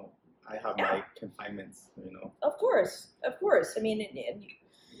thinking. I have my confinements. Of course. I mean,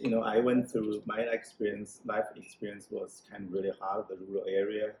 I went through my life experience was kind of really hard, the rural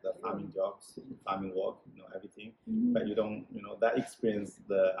area, the farming jobs, farming work, everything. But you don't, that experience,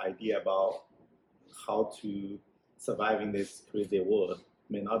 the idea about how to survive in this crazy world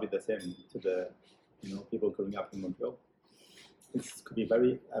may not be the same to the, people growing up in Montreal. It could be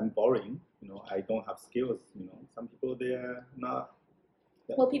very boring. I don't have skills. Some people, they're not.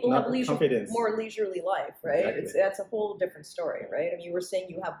 Well, people have more leisurely life, right? Exactly. That's a whole different story, right? I mean, you were saying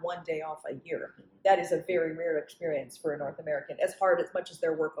you have 1 day off a year. That is a very rare experience for a North American, as much as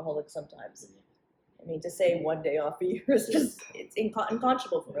they're workaholics sometimes. I mean, to say 1 day off a year is just, it's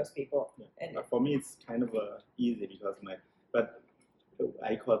unconscionable for most people. Yeah. And for me, it's kind of easy because but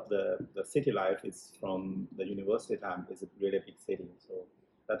I call the city life is from the university time. It's a really big city. So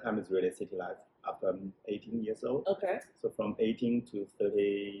that time is really city life. After I'm 18 years old. Okay. So from 18 to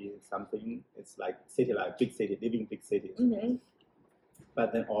 30 something, it's like city life, big city, living big cities.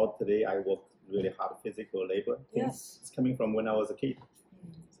 But then all today I work really hard physical labor. Yes. It's coming from when I was a kid.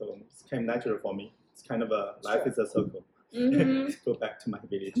 So it's kind of natural for me. It's kind of life is a circle. Go back to my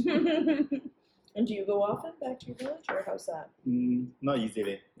village. And do you go often back to your village, or how's that? Not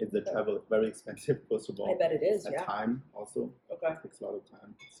easily. It's the travel, very expensive, first of all. I bet it is, yeah. Time also. Okay. It takes a lot of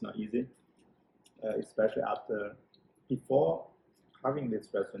time. It's not easy. Especially before having this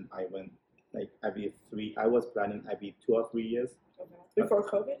restaurant, I went like I was planning every 2 or 3 years. Okay. Before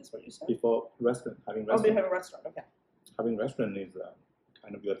COVID is what you said? Before having restaurant. Oh, you have a restaurant, okay. Having restaurant is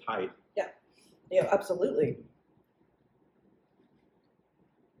kind of your tide. Yeah. Yeah, absolutely.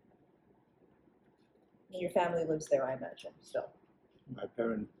 Your family lives there, I imagine, still. My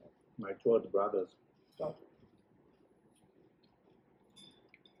parents, my 2 older brothers. Oh.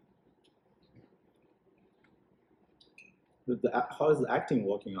 how is the acting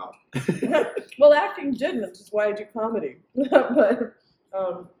working out? Well, acting didn't, which is why I do comedy. But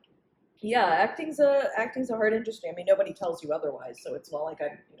yeah, acting's a hard industry. I mean, nobody tells you otherwise, so it's not like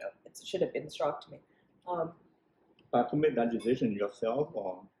it should have been a shock to me. But to make that decision yourself,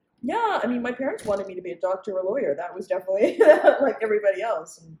 or Yeah, I mean, my parents wanted me to be a doctor or a lawyer. That was definitely like everybody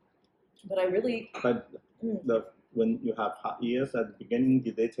else. But I really. But when you have hard years at the beginning,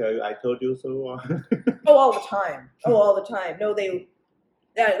 did they tell you, "I told you so"? Or? Oh, all the time. Oh, all the time. No,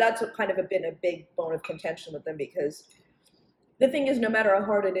 that's kind of been a big bone of contention with them, because the thing is, no matter how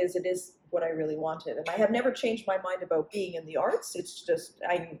hard it is what I really wanted. And I have never changed my mind about being in the arts. It's just,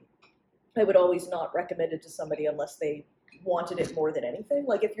 I would always not recommend it to somebody unless they wanted it more than anything.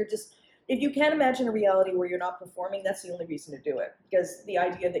 Like if you can't imagine a reality where you're not performing, that's the only reason to do it. Because the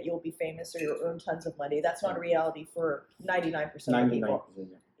idea that you'll be famous or you'll earn tons of money, that's not a reality for 99% of people. Yeah.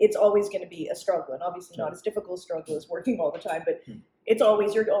 It's always going to be a struggle, and obviously not as difficult a struggle as working all the time, but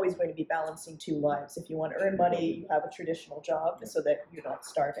you're always going to be balancing two lives. If you want to earn money, you have a traditional job so that you're not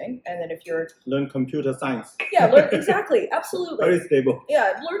starving, and then if you're learn computer science. Yeah, exactly, absolutely. Very stable.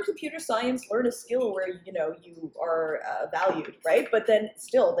 Yeah, learn computer science, learn a skill where you are valued, right? But then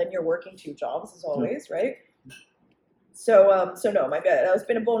you're working two jobs as always, right? So no, that's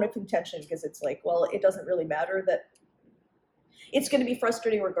been a bone of contention, because it's like, well, it doesn't really matter that. It's going to be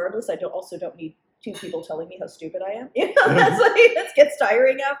frustrating regardless. I don't need two people telling me how stupid I am. It gets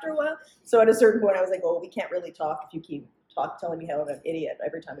tiring after a while. So at a certain point, I was like, well, we can't really talk if you keep telling me how I'm an idiot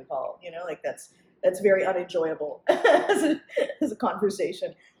every time we call. That's very unenjoyable as a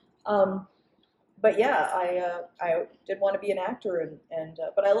conversation. But yeah, I did want to be an actor,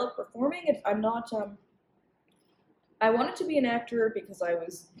 but I love performing. I'm not. I wanted to be an actor because I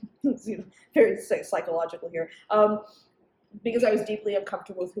was very psychological here. Because I was deeply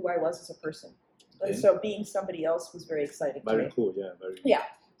uncomfortable with who I was as a person. And so being somebody else was very exciting to me. Very cool, yeah. Yeah,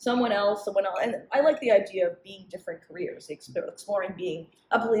 someone else. And I like the idea of being different careers, exploring being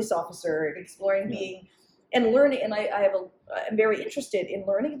a police officer, exploring being, and learning. And I'm very interested in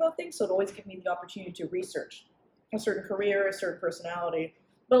learning about things, so it always gives me the opportunity to research a certain career, a certain personality.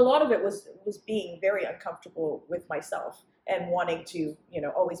 But a lot of it was being very uncomfortable with myself and wanting to,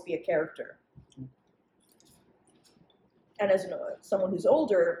 always be a character. And as someone who's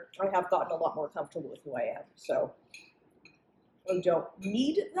older, I have gotten a lot more comfortable with who I am. So I don't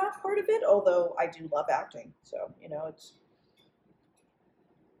need that part of it, although I do love acting. So,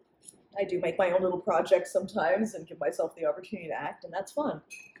 I do make my own little projects sometimes and give myself the opportunity to act, and that's fun.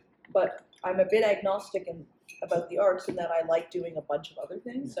 But I'm a bit agnostic about the arts in that I like doing a bunch of other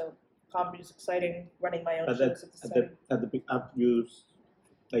things. So comedy is exciting, running my own shows at the same.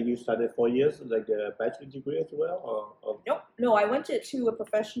 You studied 4 years, like a bachelor degree as well, or? No. I went to a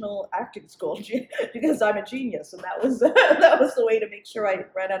professional acting school because I'm a genius, and that was the way to make sure I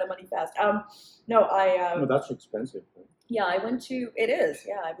ran out of money fast. No, that's expensive. Right? Yeah, I went to. It is.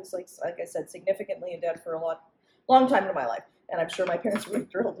 Yeah, I was like I said, significantly in debt for a long time in my life, and I'm sure my parents were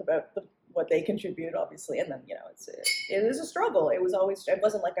thrilled about what they contributed, obviously. And then it was a struggle. It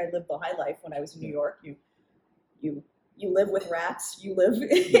wasn't like I lived the high life when I was in New York. You live with rats, you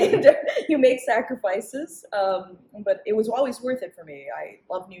make sacrifices, but it was always worth it for me. I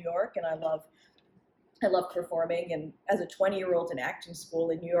love New York, and I love performing, and as a 20-year-old in acting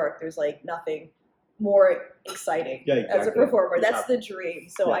school in New York, there's like nothing more exciting as a performer. That's the dream.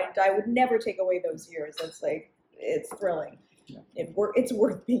 So I would never take away those years. It's thrilling. Yeah. It's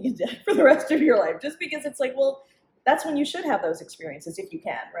worth being in debt for the rest of your life, just because it's like, well, that's when you should have those experiences if you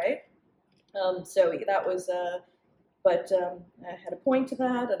can, right? So that was But I had a point to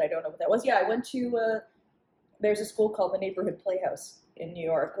that, and I don't know what that was. Yeah, I went to, there's a school called the Neighborhood Playhouse in New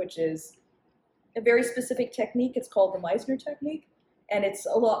York, which is a very specific technique. It's called the Meisner technique, and it's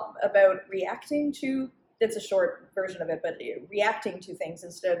a lot about reacting to, it's a short version of it, but reacting to things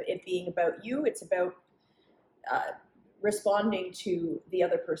instead of it being about you. It's about responding to the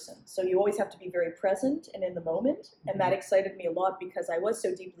other person. So you always have to be very present and in the moment. And that excited me a lot because I was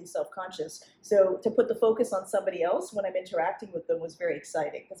so deeply self-conscious. So to put the focus on somebody else when I'm interacting with them was very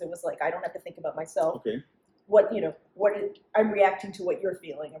exciting, because it was like, I don't have to think about myself. Okay. I'm reacting to what you're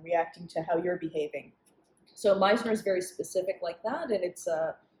feeling. I'm reacting to how you're behaving. So Meisner is very specific like that. And it's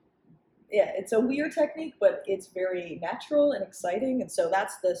a weird technique, but it's very natural and exciting. And so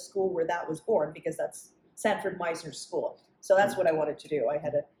that's the school where that was born, because that's Sanford Meisner's school. So that's what I wanted to do.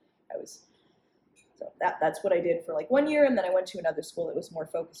 That's what I did for like 1 year, and then I went to another school that was more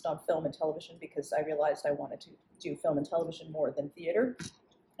focused on film and television, because I realized I wanted to do film and television more than theater,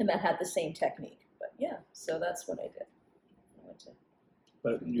 and that had the same technique. But yeah, so that's what I did.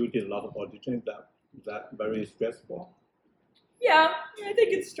 But you did a lot of auditions. That very stressful. Yeah, I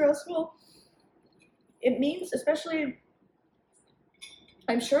think it's stressful. It means, especially,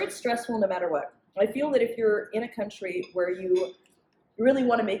 I'm sure it's stressful no matter what. I feel that if you're in a country where you really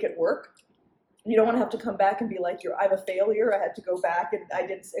want to make it work, you don't want to have to come back and be like, I'm a failure, I had to go back and I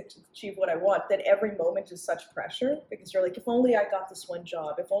didn't achieve what I want, then every moment is such pressure because you're like, if only I got this one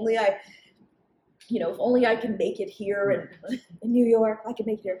job, if only I can make it here in New York, I can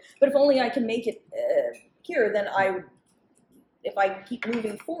make it here. But if only I can make it here, then if I keep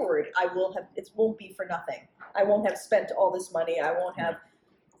moving forward, it won't be for nothing. I won't have spent all this money. I won't have,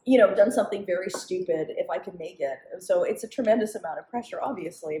 done something very stupid if I can make it. So it's a tremendous amount of pressure,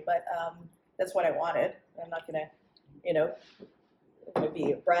 obviously, but that's what I wanted. I'm not gonna,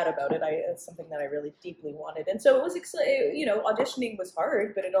 be a brat about it. It's something that I really deeply wanted. And so it was, auditioning was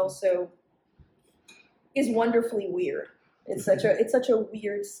hard, but it also is wonderfully weird. It's such a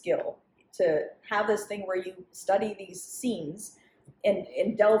weird skill to have this thing where you study these scenes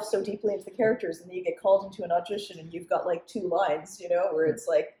and delve so deeply into the characters, and then you get called into an audition and you've got like 2 lines, where it's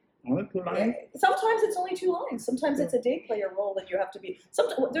like, only 2 lines? Sometimes it's only 2 lines. Sometimes it's a day player role that you have to be.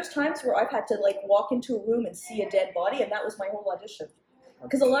 There's times where I've had to like walk into a room and see a dead body, and that was my whole audition.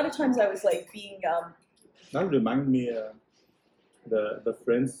 Because a lot of times I was like being. That reminds me the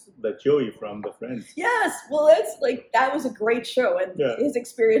Friends, the Joey from the Friends. Yes, well, that was a great show, and his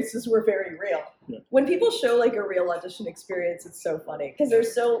experiences were very real. Yeah. When people show like a real audition experience, it's so funny because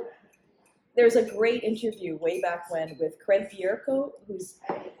there's a great interview way back when with Craig Bierko, who's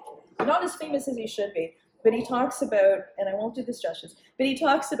not as famous as he should be, but he talks about, and I won't do this justice, but he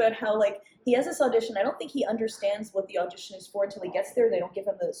talks about how like he has this audition. I don't think he understands what the audition is for until he gets there. They don't give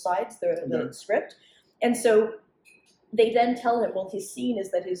him the sides, the script, and so they then tell him, well, his scene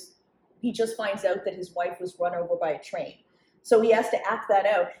is that he just finds out that his wife was run over by a train. So he has to act that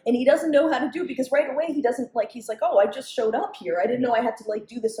out, and he doesn't know how to do it because right away he's like, oh, I just showed up here. I didn't know I had to like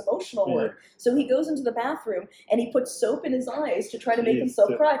do this emotional work. So he goes into the bathroom and he puts soap in his eyes to try to make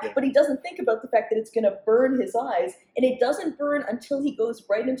himself cry, but he doesn't think about the fact that it's going to burn his eyes, and it doesn't burn until he goes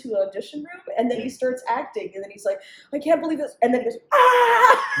right into an audition room, and then he starts acting, and then he's like, I can't believe this, and then he goes,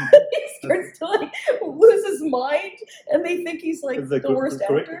 ah! He starts to like lose his mind, and they think he's like the worst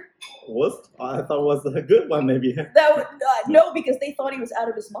actor. Worst? I thought it was a good one, maybe. No, because they thought he was out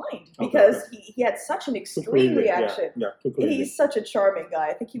of his mind because he had such an extreme reaction. He's such a charming guy.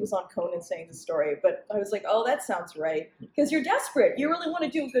 I think he was on Conan saying the story, but I was like, oh, that sounds right. Because you're desperate. You really want to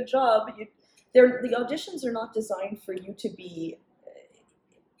do a good job. The auditions are not designed for you to be.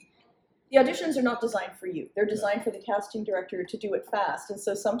 The auditions are not designed for you. They're designed for the casting director to do it fast, and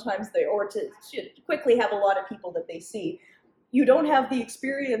so sometimes to quickly have a lot of people that they see. You don't have the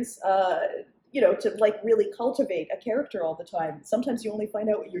experience. To like really cultivate a character all the time. Sometimes you only find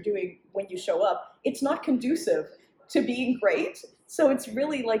out what you're doing when you show up. It's not conducive to being great. So it's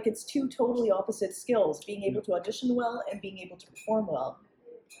really like it's 2 totally opposite skills, being able to audition well and being able to perform well.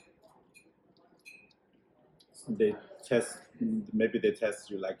 Maybe they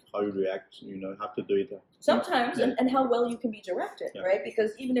test you like how you react, have to do it. Sometimes, and how well you can be directed, right?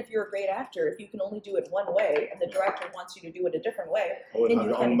 Because even if you're a great actor, if you can only do it one way and the director wants you to do it a different way, then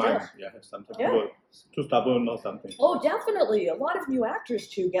you can't adjust. Sometimes too stubborn or something. Oh, definitely. A lot of new actors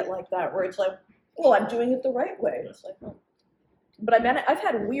too get like that, where it's like, well, I'm doing it the right way. It's like, oh. But I've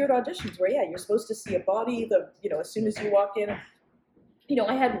had weird auditions where you're supposed to see a body as soon as you walk in.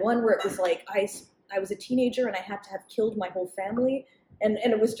 I had one where it was like I was a teenager and I had to have killed my whole family, and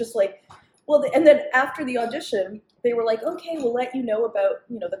it was just like, well, and then after the audition, they were like, okay, we'll let you know about,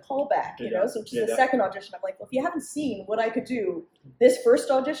 the callback, so just the second audition. I'm like, well, if you haven't seen what I could do this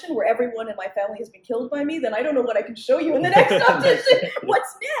first audition where everyone in my family has been killed by me, then I don't know what I can show you in the next audition.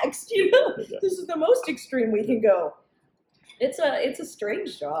 What's next? This is the most extreme we can go. It's a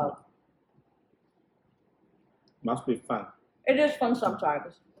strange job. Must be fun. It is fun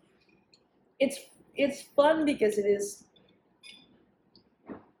sometimes. It's fun because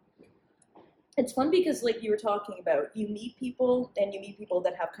it's fun because, like you were talking about, you meet people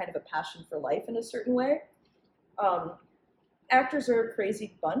that have kind of a passion for life in a certain way. Actors are a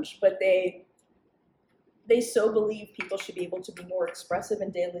crazy bunch, but they so believe people should be able to be more expressive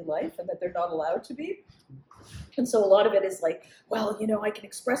in daily life and that they're not allowed to be. And so a lot of it is like, well, I can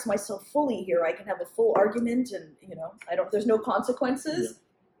express myself fully here. I can have a full argument and, there's no consequences.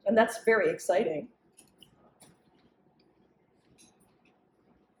 Yeah. And that's very exciting.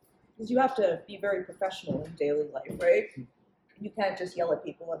 Because you have to be very professional in daily life, right? You can't just yell at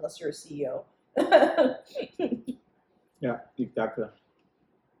people unless you're a CEO. Yeah, exactly.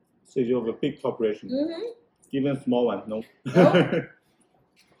 So you're a big corporation. Mm-hmm. Even small one, no. Nope.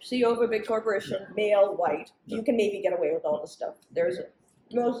 CEO of a big corporation, male, white, you can maybe get away with all this stuff.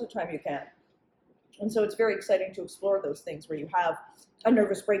 Most of the time you can. And so it's very exciting to explore those things where you have a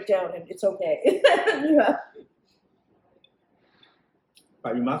nervous breakdown and it's okay. Yeah.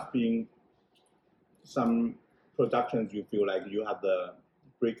 But you must be in some productions you feel like you have the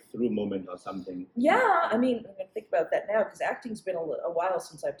breakthrough moment or something. Yeah, I mean, I'm going to think about that now because acting's been a while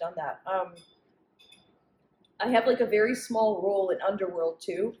since I've done that. I have like a very small role in Underworld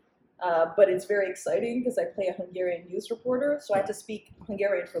too, but it's very exciting because I play a Hungarian news reporter, so I have to speak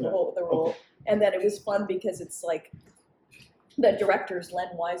Hungarian for the role. Okay. And then it was fun because it's like the director's Len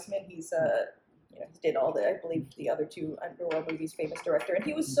Wiseman. He's he did all I believe the other two Underworld movies, famous director, and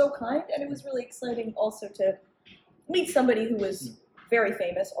he was so kind, and it was really exciting also to meet somebody who was very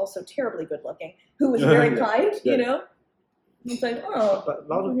famous, also terribly good looking, who was very kind, you know. It's like, oh, I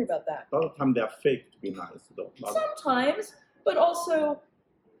don't hear about that. A lot of times they're fake to be nice, though. Sometimes, but also.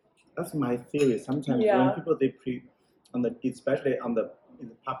 That's my theory. Sometimes when people especially in the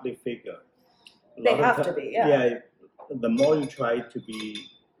public figure, they have to be. Yeah. The more you try to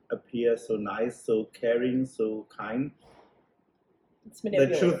appear so nice, so caring, so kind. It's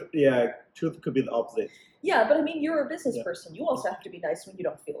manipulative. Truth could be the opposite. Yeah, but I mean, you're a business person. You also have to be nice when you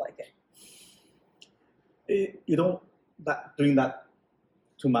don't feel like it. You don't doing that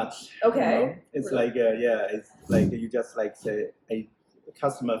too much. Okay. You know? It's really? It's like you just like say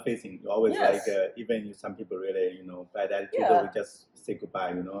customer facing. You always even some people really bad attitude. We just say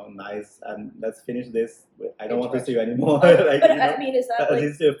goodbye. Nice and let's finish this. I don't want to see you anymore. I mean, is that at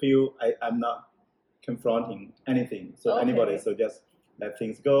least you feel I'm not confronting anything. So anybody. So just let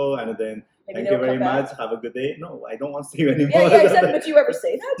things go and then. Maybe Thank you very much. Have a good day. No, I don't want to see you anymore. Yeah, exactly. But do you ever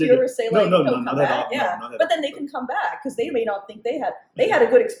say that? Do you ever say like, no, come back? Yeah. But then they can come back because they may not think they had a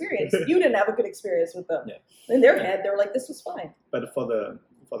good experience. You didn't have a good experience with them. Yeah. In their head, they're like, this was fine. But for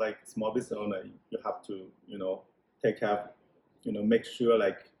like small business owner, you have to take care, make sure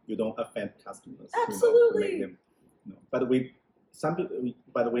like you don't offend customers. Absolutely. To make them,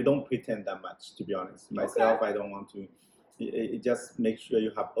 But we don't pretend that much, to be honest. Myself, I don't want to. It just make sure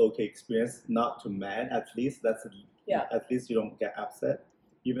you have okay experience, not too mad. At least at least you don't get upset.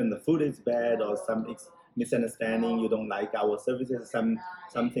 Even the food is bad or some misunderstanding. You don't like our services.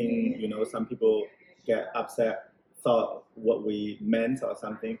 Something some people get upset, thought what we meant or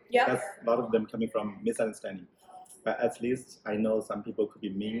something. Yeah. That's a lot of them coming from misunderstanding. But at least I know some people could be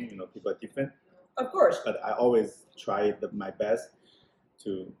mean. People are different. Of course. But I always try my best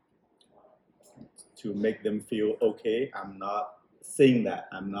to make them feel okay. I'm not saying that.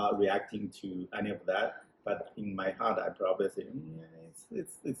 I'm not reacting to any of that. But in my heart, I probably say,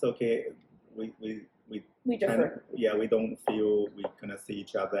 it's okay. We differ. We don't feel we're gonna see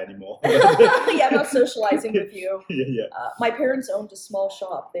each other anymore. Yeah, I'm not socializing with you. Yeah. My parents owned a small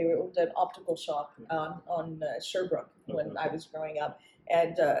shop. They owned an optical shop on Sherbrooke when I was growing up,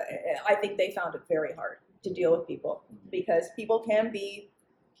 and I think they found it very hard to deal with people because people can be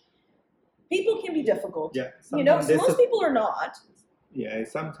difficult. Yeah, so most people are not. Yeah,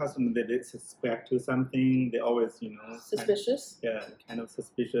 some customers they suspect to something. They always, suspicious. Kind of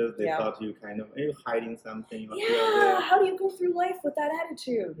suspicious. They thought you kind of hiding something. How do you go through life with that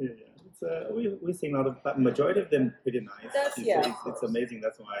attitude? Yeah, we see a lot of, but majority of them pretty nice. It's amazing.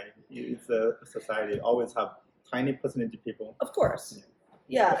 That's why it's a society always have tiny personality people. Of course.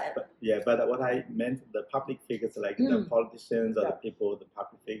 Yeah. But what I meant, the public figures like the politicians or the people, the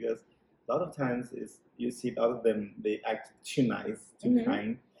public figures. A lot of times you see a lot of them they act too nice, too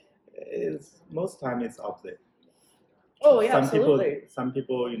kind. Most time it's opposite. Oh yeah, absolutely. Some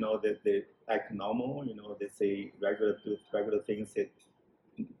people they act normal. They say regular things, say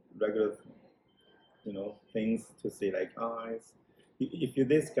regular things to say like if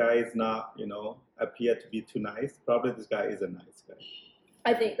this guy is not appear to be too nice, probably this guy is a nice guy.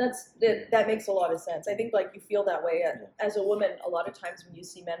 I think that makes a lot of sense. I think like you feel that way as a woman. A lot of times when you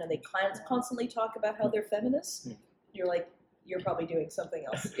see men and they constantly talk about how they're feminists, you're like, you're probably doing something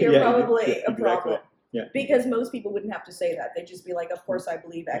else. You're probably a problem. Yeah. Because most people wouldn't have to say that. They'd just be like, of course I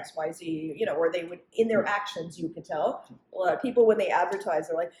believe X, Y, Z, or they would, in their actions, you could tell. A lot of people, when they advertise,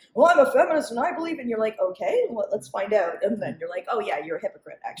 they're like, well, I'm a feminist and I believe, and you're like, okay, well, let's find out. And then you're like, oh yeah, you're a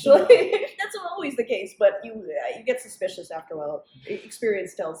hypocrite, actually. That's not always the case, but you get suspicious after a while.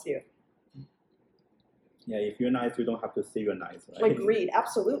 Experience tells you. Yeah, if you're nice, you don't have to say you're nice, right? Agreed,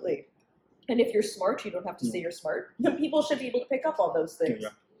 absolutely. And if you're smart, you don't have to say you're smart. People should be able to pick up on those things. Yeah.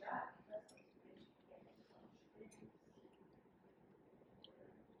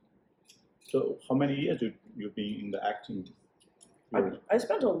 So how many years have you been in the acting field? I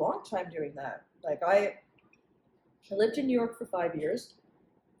spent a long time doing that. Like I lived in New York for 5 years.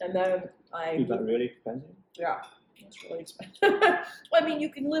 And then Is that really expensive? yeah, it's really expensive. I mean, you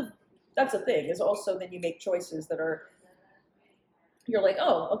can live. That's the thing. Is also then you make choices that are. You're like,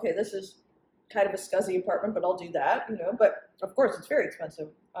 oh, okay, this is kind of a scuzzy apartment, but I'll do that, you know. But of course, it's very expensive.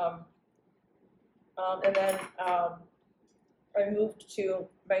 And then I moved to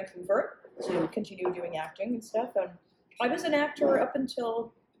Vancouver to continue doing acting and stuff. And I was an actor up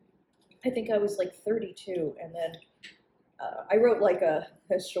until I think I was like 32, and then I wrote like a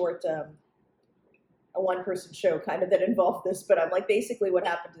short. A one-person show kind of that involved this, but I'm like, basically what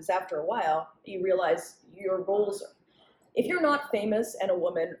happened is after a while, you realize your roles, if you're not famous and a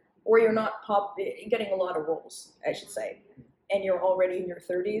woman, or you're not getting a lot of roles, I should say, and you're already in your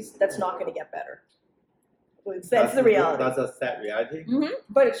 30s, that's not going to get better. That's the reality. That's a sad reality. Mm-hmm.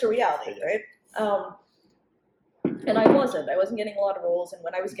 But it's a reality, right? And I wasn't getting a lot of roles, and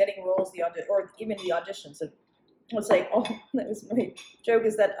when I was getting roles, or even the auditions, I was like, oh, that was my joke,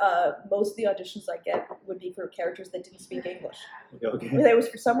 is that most of the auditions I get would be for characters that didn't speak English. Okay. There was,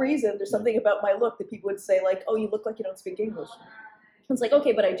 for some reason, there's something about my look that people would say, like, oh, you look like you don't speak English. I was like,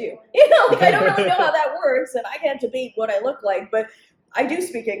 okay, but I do. You know, like, I don't really know how that works, and I can't debate what I look like, but I do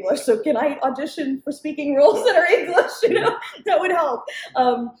speak English, so can I audition for speaking roles that are English? You know, that would help.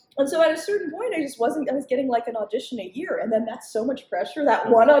 And so at a certain point, I was getting like an audition a year, and then that's so much pressure. That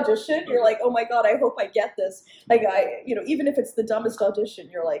one audition, you're like, oh my God, I hope I get this. Like even if it's the dumbest audition,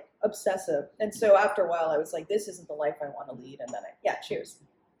 you're like obsessive. And so after a while, I was like, this isn't the life I want to lead. And then cheers.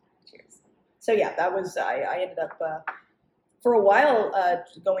 So yeah, that was, I ended up for a while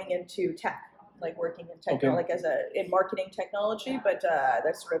going into tech. Like working in technology, like in marketing technology, but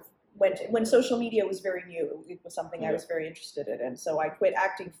that sort of when social media was very new. It was something I was very interested in, and so I quit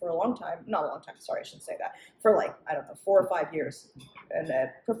acting for a long time. Not a long time, sorry, I shouldn't say that. For like, I don't know, 4 or 5 years, and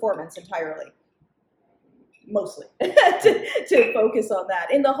performance entirely, mostly to focus on that,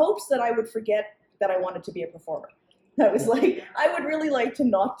 in the hopes that I would forget that I wanted to be a performer. I was like, I would really like to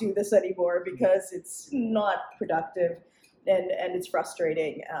not do this anymore because it's not productive. And it's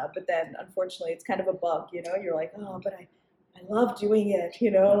frustrating, but then unfortunately it's kind of a bug, you know. You're like, oh, but I love doing it,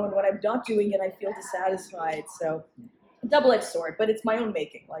 you know, and when I'm not doing it, I feel dissatisfied. So double-edged sword, but it's my own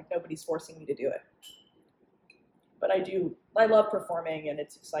making. Like nobody's forcing me to do it. But I love performing, and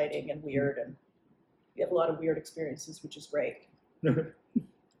it's exciting and weird, and you have a lot of weird experiences, which is great. And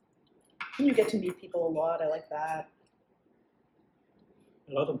you get to meet people a lot. I like that.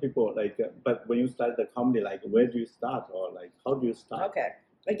 A lot of people but when you start the comedy, like where do you start, or like how do you start? Okay,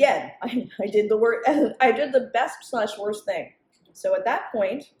 again, I did the best/worst thing. So at that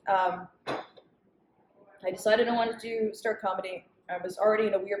point, I decided I wanted to start comedy. I was already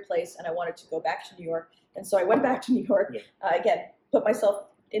in a weird place, and I wanted to go back to New York. And so I went back to New York. Again, put myself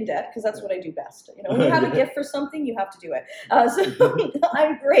in debt, because that's what I do best. You know, when you have a gift for something, you have to do it. So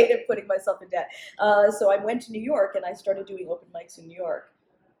I'm great at putting myself in debt. So I went to New York, and I started doing open mics in New York.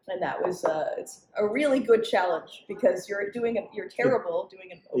 And that was it's a really good challenge, because you're terrible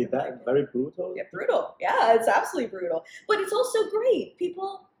doing an open mic. Is that very brutal? Yeah, brutal. Yeah, it's absolutely brutal. But it's also great.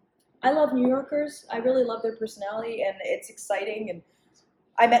 I love New Yorkers. I really love their personality, and it's exciting. And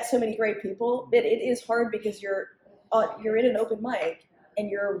I met so many great people. It is hard because you're in an open mic, and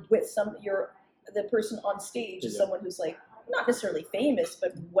you're with the person on stage is someone who's like not necessarily famous,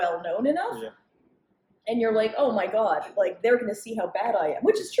 but well known enough. Yeah. And you're like, oh my God, like they're going to see how bad I am,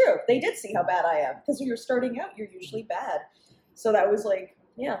 which is true. They did see how bad I am, because when you're starting out, you're usually bad. So that was like,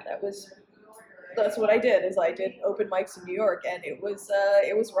 that's what I did, is I did open mics in New York, and it was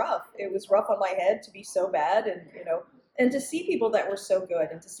rough. It was rough on my head to be so bad, and and to see people that were so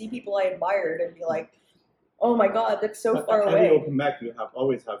good, and to see people I admired, and be like, oh my God, that's so far away. Every open mic, you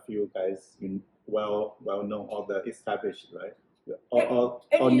always have few guys well known, or the established, right?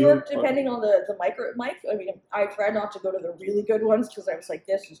 In New York, depending on the micro mic, I mean, I try not to go to the really good ones, because I was like,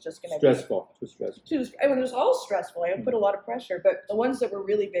 this is just going to be too stressful. I mean, it was all stressful. I put a lot of pressure, but the ones that were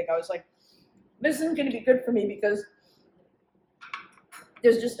really big, I was like, this isn't going to be good for me, because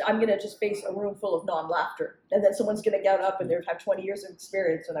I'm going to just face a room full of non-laughter, and then someone's going to get up and they have 20 years of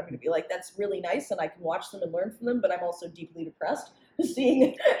experience, and I'm going to be like, that's really nice, and I can watch them and learn from them, but I'm also deeply depressed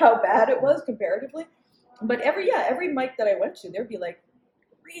seeing how bad it was comparatively. But every mic that I went to, there'd be like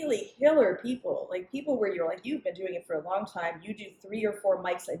really killer people, like people where you're like, you've been doing it for a long time, you do 3 or 4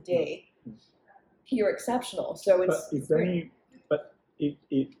 mics a day, you're exceptional. So it's. But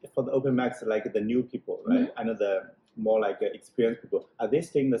if for the open mics, like the new people, right? Mm-hmm. I know the more like experienced people. Are they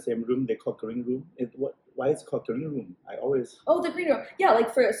staying in the same room? They call green room. why it's called green room? I always. Oh, the green room. Yeah,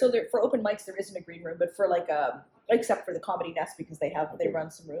 like for open mics there isn't a green room, but for like except for the Comedy Nest because they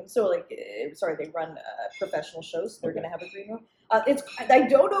run some rooms. So like they run professional shows. So they're gonna have a green room. I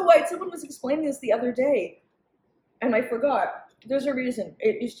don't know why someone was explaining this the other day, and I forgot. There's a reason.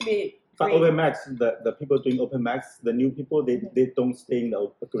 It used to be. But open mics, the people doing open mics, the new people, they don't stay in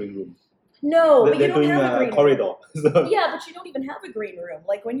the green room. No, but you don't have a green corridor. room. Yeah, but you don't even have a green room.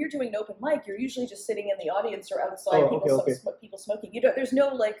 Like when you're doing an open mic, you're usually just sitting in the audience or outside. People smoking. There's no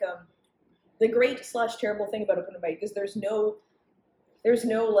like the great / terrible thing about open mic is there's no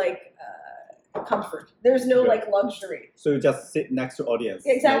like comfort. There's no like luxury. So you just sit next to audience.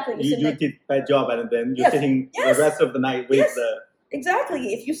 Exactly. Like, you did bad job, and then you're sitting the rest of the night with the.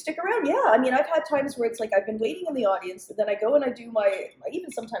 Exactly. If you stick around, yeah. I mean, I've had times where it's like I've been waiting in the audience, and then I go and I do my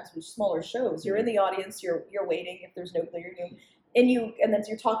even sometimes with smaller shows. You're in the audience, you're waiting if there's no clear room, and then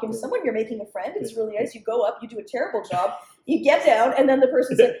you're talking to someone, you're making a friend. It's really nice. You go up, you do a terrible job, you get down, and then the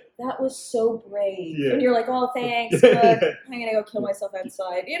person's like, "That was so brave," and you're like, "Oh, thanks, but I'm gonna go kill myself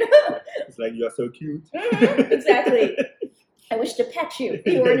outside." You know? It's like you're so cute. Exactly. I wish to pet you.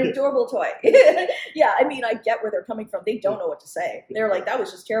 You were an adorable toy. Yeah, I mean, I get where they're coming from. They don't know what to say. They're like, that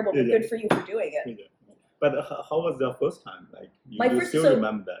was just terrible, but good for you for doing it. Yeah. But how was your first time? Like, you still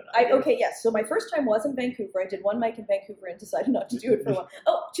remember that? So my first time was in Vancouver. I did one mic in Vancouver and decided not to do it for a while.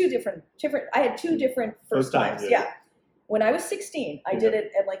 Oh, two different. I had two different first times. Yeah. When I was 16, I did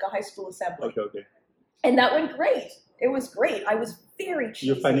it at like a high school assembly. Okay. And that went great. It was great. I was very cheesy.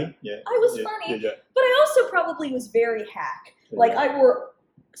 You're funny? Yeah. I was funny. But I also probably was very hack. Like I wore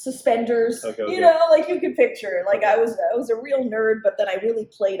suspenders, you know, like you could picture. Like I was a real nerd, but then I really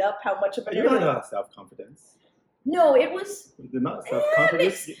played up how much of a nerd. You don't have self-confidence. No, it was not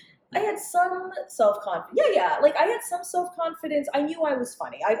self-confidence. I had some self-confidence. Yeah. Like I had some self-confidence. I knew I was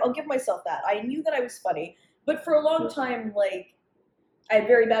funny. I'll give myself that. I knew that I was funny, but for a long time, like I had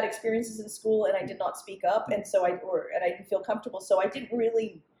very bad experiences in school, and I did not speak up, and I didn't feel comfortable, so I didn't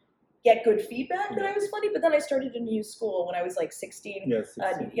really get good feedback that I was funny. But then I started a new school when I was like 16.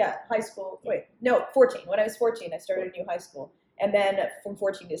 High school. 14. When I was 14, I started a new high school. And then from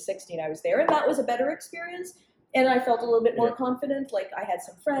 14 to 16, I was there. And that was a better experience. And I felt a little bit more confident. Like I had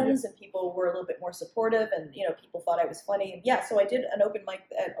some friends and people were a little bit more supportive. And, you know, people thought I was funny. And so I did an open mic.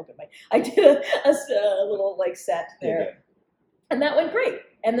 I did a little like set there. And that went great.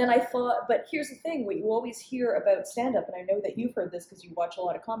 And then I thought, but here's the thing, what you always hear about stand-up, and I know that you've heard this because you watch a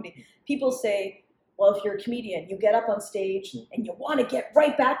lot of comedy, people say, well, if you're a comedian, you get up on stage and you want to get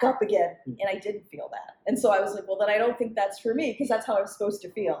right back up again. And I didn't feel that. And so I was like, well, then I don't think that's for me because that's how I'm supposed to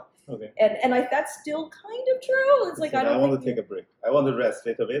feel. Okay. And that's still kind of true. It's like, I want to take a break. I want to rest a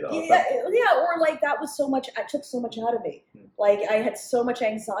little bit. Or like that was so much, I took so much out of me. Like I had so much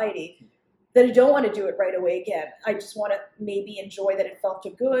anxiety that I don't want to do it right away again. I just want to maybe enjoy that it felt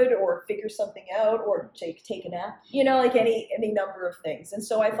good or figure something out or take a nap, you know, like any number of things. And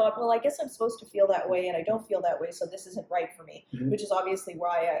so I thought, well, I guess I'm supposed to feel that way and I don't feel that way, so this isn't right for me, which is obviously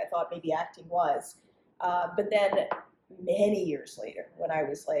why I thought maybe acting was. But then many years later, when I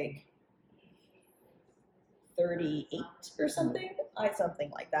was like 38 or something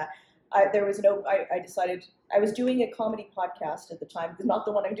like that, I decided I was doing a comedy podcast at the time, not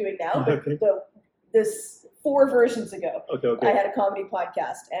the one I'm doing now, but this 4 versions ago. I had a comedy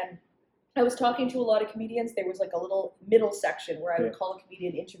podcast, and I was talking to a lot of comedians. There was like a little middle section where I would call a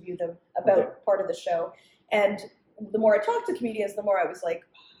comedian, interview them about part of the show. And the more I talked to comedians, the more I was like,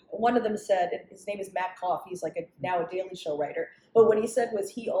 one of them said, and his name is Matt Koff, he's like now a Daily Show writer, but what he said was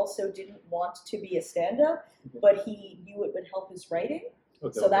he also didn't want to be a stand-up, but he knew it would help his writing.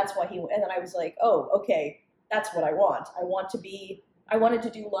 So that's why and then I was like, oh, okay, that's what I want. I wanted to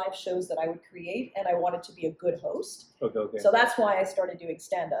do live shows that I would create, and I wanted to be a good host. So that's why I started doing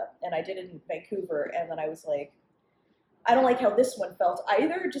stand-up, and I did it in Vancouver, and then I was like, I don't like how this one felt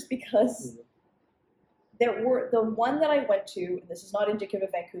either, just because the one that I went to, and this is not indicative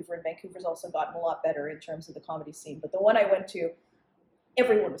of Vancouver, and Vancouver's also gotten a lot better in terms of the comedy scene, but the one I went to,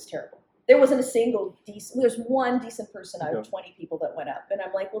 everyone was terrible. There wasn't a single there's one decent person out of 20 people that went up. And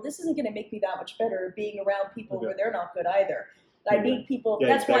I'm like, well, this isn't going to make me that much better being around people where they're not good either. I need people,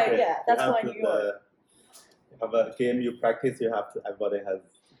 that's why New York. You have a game you practice, everybody has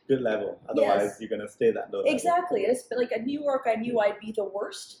good level. Otherwise, you're going to stay that low. Exactly. It's like at New York, I knew I'd be the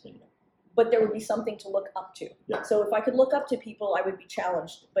worst. But there would be something to look up to. So if I could look up to people, I would be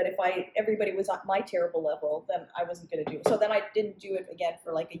challenged. But if everybody was at my terrible level, then I wasn't going to do it. So then I didn't do it again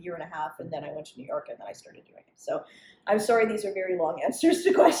for like a year and a half, and then I went to New York, and then I started doing it. So I'm sorry, these are very long answers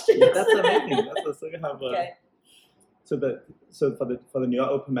to questions. That's amazing. So you have. So for the New York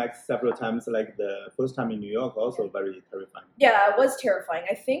open mic several times, like the first time in New York, also very terrifying. Yeah, it was terrifying.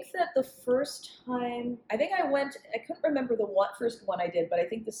 I think that the first time, I couldn't remember the first one I did, but I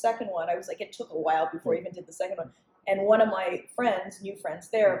think the second one, I was like, it took a while before I even did the second one. And one of my new friends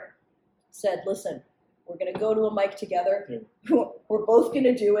there, said, listen, we're going to go to a mic together. We're both going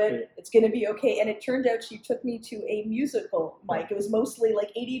to do it. It's going to be okay. And it turned out she took me to a musical mic. It was mostly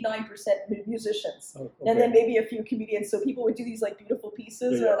like 89% musicians. And then maybe a few comedians. So people would do these like beautiful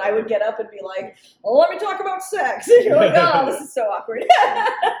pieces. And I would get up and be like, oh, let me talk about sex. And you're like, oh, this is so awkward.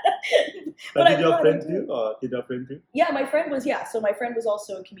 But did your friend do? Yeah, my friend was, So my friend was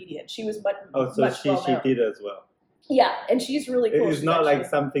also a comedian. She was much she did as well. Yeah, and she's really cool. It's not like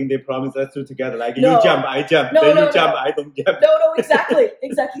something they promise us to together. Like no. you jump, I jump. No, then no, you jump, I don't jump. No, exactly.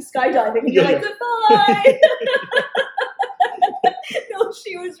 Skydiving, and you're like, goodbye. No,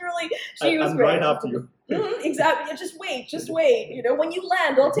 she was I'm great. right after you. Exactly. Yeah, just wait. You know, when you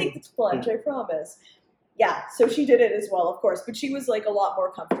land, I'll take the plunge. I promise. Yeah, so she did it as well, of course, but she was like a lot more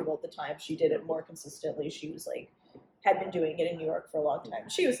comfortable at the time. She did it more consistently. She was like, had been doing it in New York for a long time.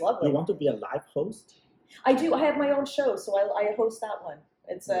 She was lovely. You want to be a live host? I do. I have my own show, so I host that one.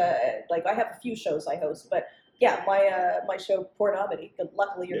 It's like I have a few shows I host, but yeah, my show Pornomedy.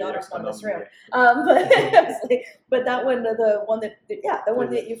 Luckily, your daughter's not in this room. But that one, the one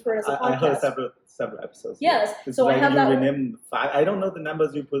that you've heard as a podcast. I heard several episodes. Yes, it's so like I have that. Rename 5. I don't know the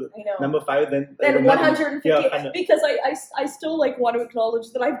numbers you put. I know. Number 5, then 150. Because I still like want to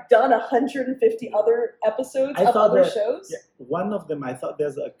acknowledge that I've done 150 other episodes of other shows. Yeah, one of them, I thought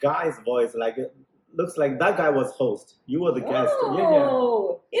there's a guy's voice like. Looks like that guy was host. You were the guest.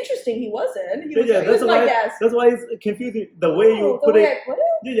 Oh, interesting. He wasn't. He was my guest. That's why it's confusing. The way you put it.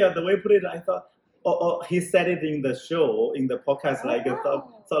 The way you put it, I thought. Or he said it in the show, in the podcast,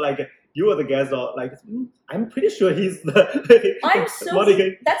 so like you were the guest, or like I'm pretty sure he's the.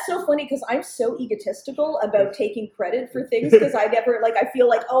 That's so funny because I'm so egotistical about taking credit for things because I never I feel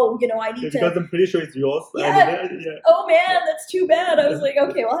like I need to. Because I'm pretty sure it's yours. Yeah. Oh man, that's too bad. I was like,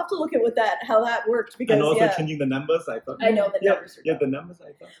 okay, well, I'll have to look at how that worked because and also changing the numbers. I thought. I know the numbers. The numbers.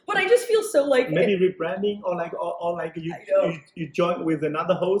 I thought. But I just feel so like maybe rebranding or you join with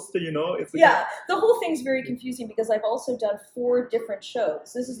another host. It's the whole thing's very confusing because I've also done 4 different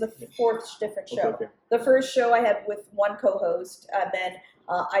shows. This is the 4th different show. Okay. The first show I had with one co-host, and then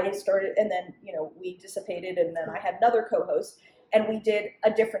I started, and then we dissipated, and then I had another co-host, and we did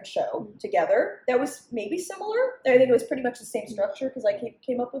a different show together that was maybe similar. I think it was pretty much the same structure because I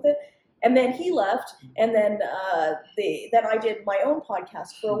came up with it. And then he left, and then then I did my own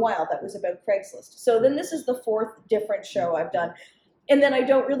podcast for a while that was about Craigslist. So then this is the 4th different show I've done. And then I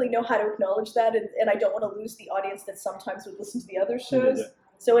don't really know how to acknowledge that, and I don't want to lose the audience that sometimes would listen to the other shows. Yeah.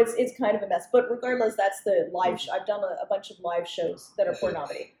 So it's kind of a mess. But regardless, that's the live show. I've done a bunch of live shows that are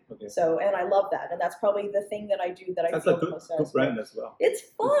Pornomedy. Okay. So, and I love that. And that's probably the thing that I do that I feel the most. That's a good brand as well.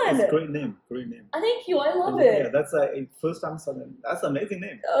 It's fun. It's a great name. Thank you. I love it. Yeah, that's a first time something. That's an amazing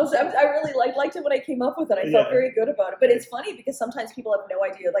name. Oh, so I really liked it when I came up with it. I felt very good about it. But it's funny because sometimes people have no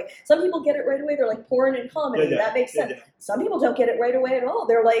idea. Like some people get it right away. They're like porn and comedy. That makes sense. Yeah. Some people don't get it right away at all.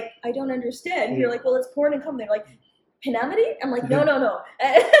 They're like, I don't understand. You're like, well, it's porn and comedy. They're like, Penamity? I'm like, no.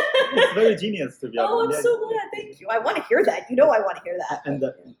 It's very genius, to be honest. Oh, I'm so glad. Thank you. I want to hear that. I want to hear that. And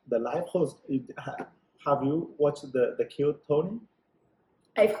the live host, have you watched the Kill Tony?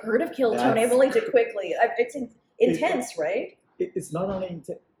 I've heard of Kill Tony. I've only did quickly. It's intense, right? It's not only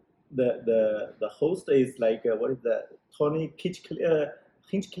intense. The host is like, what is that? Tony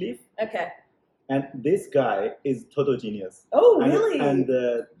Hinchcliffe. Okay. And this guy is total genius. Oh, really? And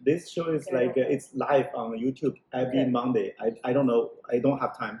this show is it's live on YouTube every Monday. I don't know. I don't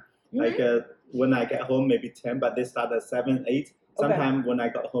have time. Mm-hmm. When I get home, maybe 10, but they start at 7, 8. Sometimes when I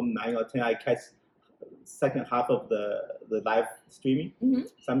got home 9 or 10, I catch second half of the live streaming. Mm-hmm.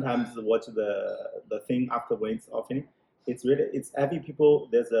 Sometimes watch the thing after when it's opening. It's every people.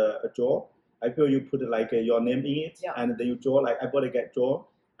 There's a draw. I feel you put your name in it, and then you draw like everybody get draw,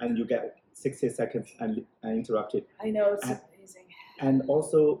 and you get 60 seconds and interrupted. I know, it's amazing. And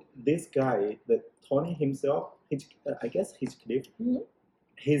also this guy, the Tony himself, I guess Hinchcliffe,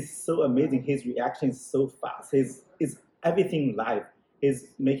 he's so amazing. His reaction is so fast. It's everything live. He's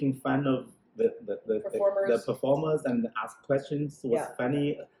making fun of the performers and ask questions. What's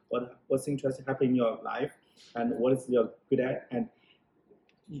funny? What's interesting happening in your life? And what is you're good at? And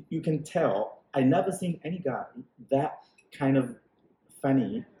you can tell, I never seen any guy that kind of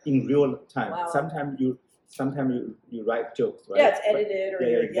funny in real time. Wow. Sometimes you write jokes, right? Yeah, it's edited or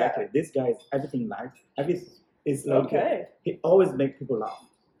exactly. This guy is everything live. Everything is like he always makes people laugh.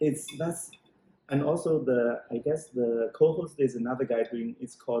 And also I guess the co-host is another guy doing.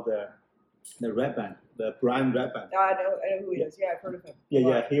 It's called the Red Band, the Brian Red Band. I know who he is. Yeah, I've heard of him.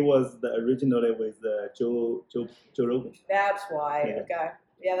 Yeah. He was originally with Joe Rogan. That's why. Yeah. Okay.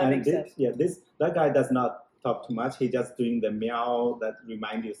 Yeah, that makes sense. Yeah, that guy does not talk too much. He just doing the meow that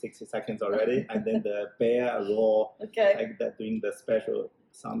remind you 60 seconds already, and then the bear roar, Okay. like that, doing the special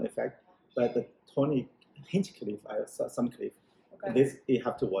sound effect. But the Tony Hinchcliffe, I saw some clip. Okay. This you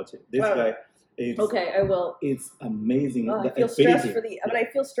have to watch it. This guy is okay. I will. It's amazing. Oh, I feel stressed for I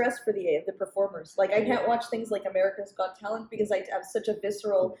feel stressed for the performers. Like I can't watch things like America's Got Talent because I have such a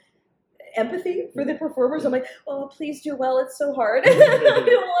visceral empathy for the performers. I'm like, oh, please do well. It's so hard. I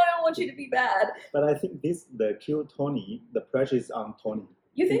don't want you to be bad. But I think the Kill Tony, the pressure is on Tony.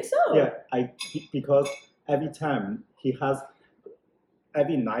 You think so? Yeah, because every time he has,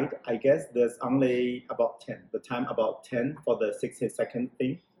 every night, I guess there's only about 10. The time about 10 for the 60-second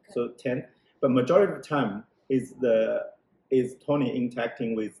thing. Okay. So 10. But majority of the time is Tony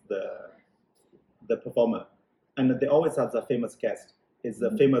interacting with the performer. And they always have the famous guest. It's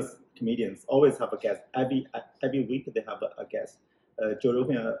the famous comedians always have a guest. Every week they have a guest. Joe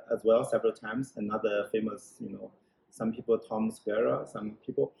Rogan as well several times. Another famous, some people Tom Segura, some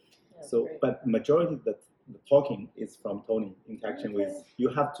people. Yeah, so, great. But majority the talking is from Tony. Interaction with you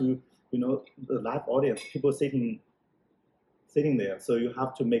have to, the live audience, people sitting there. So you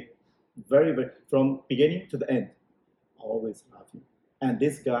have to make very from beginning to the end, always laughing. And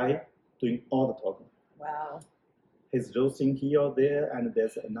this guy doing all the talking. Wow. He's roasting here or there, and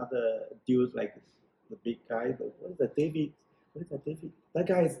there's another dude like the big guy. What is that, David? That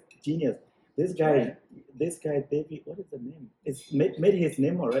guy is genius. This guy, David. What is the name? It's made his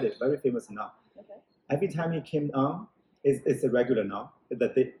name already. Very famous now. Okay. Every time he came on, it's a regular now.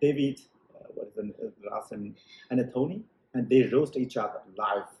 The David, what is the last name? And Tony, and they roast each other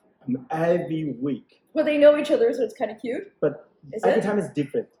live every week. Well, they know each other, so it's kind of cute. But every time it's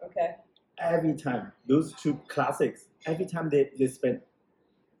different. Okay. Every time, those two classics, every time they spend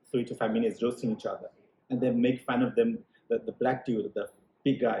 3 to 5 minutes roasting each other, and they make fun of them. The black dude, the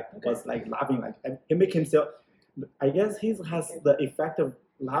big guy, was like laughing, like he make himself. I guess he has the effect of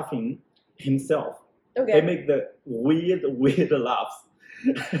laughing himself. Okay. They make the weird laughs,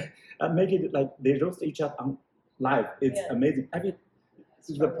 and make it like they roast each other on live. It's amazing.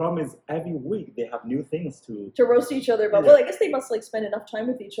 The problem is every week they have new things to roast each other about. Well, I guess they must like spend enough time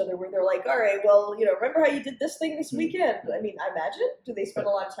with each other where they're like, all right, well, remember how you did this thing this weekend? I mean, I imagine. Do they spend a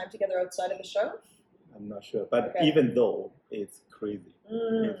lot of time together outside of the show? I'm not sure, but even though it's crazy,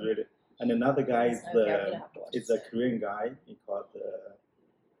 it's really. And another guy is a Korean guy. He called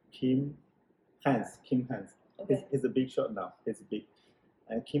Kim Hans. Okay. He's a big shot now. He's big,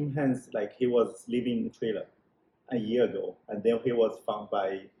 and Kim Hans, like he was living in a trailer a year ago, and then he was found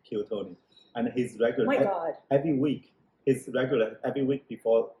by Kill Tony, and he's regular. My God! Every week, he's regular. Every week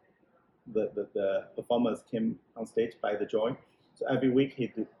before the performers came on stage by the joint, so every week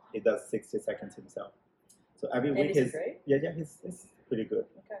he does 60 seconds himself. So every week he's he's pretty good.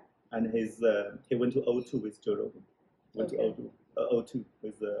 Okay. And he went to O2 with Joe Rogan. Went to O2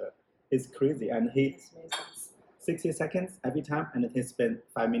 with he's crazy, and he 60 seconds every time, and he spent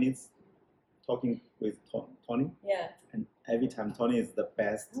 5 minutes talking with Tony. Yeah. And every time Tony is the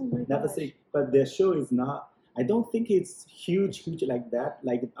best. Oh my Never gosh. Say, but their show is not. I don't think it's huge like that.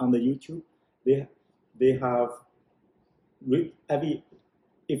 Like on the YouTube, they have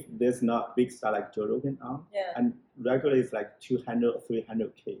if there's not big star like Joe Rogan on, and regularly it's like 200 or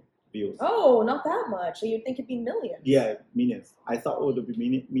 300K views. Oh, not that much. So you'd think it'd be millions. Yeah, millions. I thought it would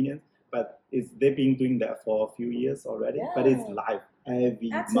be millions, but they've been doing that for a few years already. Yeah. But it's live every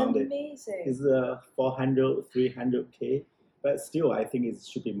Monday. That's amazing. It's 400, 300K, but still I think it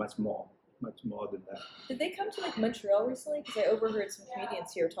should be much more than that. Did they come to like Montreal recently? Because I overheard some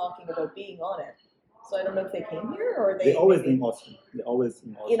comedians here talking about being on it. So I don't know if they came here or they always in Austin. They're always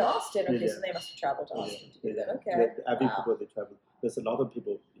in Austin. In Austin, okay, so they must have traveled to Austin to do that. Okay. Every people they travel. There's a lot of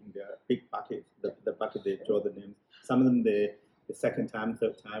people in their big bucket. The bucket they draw the names. Some of them the second time,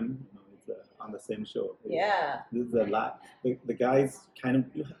 third time, it's on the same show. Yeah. This is a lot. The guys kind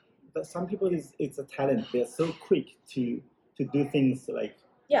of some people it's a talent. They're so quick to do things like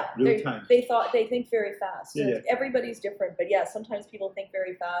real time. They think very fast. So everybody's different, but sometimes people think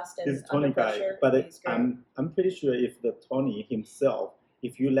very fast and it's Tony guy. But I'm pretty sure if the Tony himself,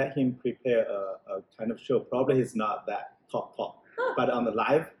 if you let him prepare a kind of show, probably he's not that top. Huh. But on the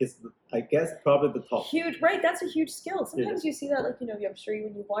live, it's I guess probably the top. Huge, right? That's a huge skill. Sometimes you see that, like I'm sure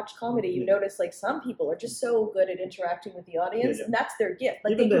when you watch comedy, you notice like some people are just so good at interacting with the audience, and that's their gift.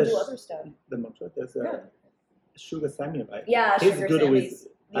 Like even they can do other stuff. The Montreal, there's Sugar Samuel, right? Yeah, he's Sugar good Sammy's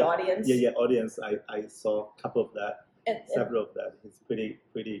the audience. Yeah, audience. I saw a couple of that, And several of that. It's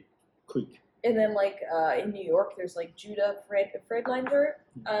pretty quick. And then, like, in New York, there's, like, Judah Friedlander,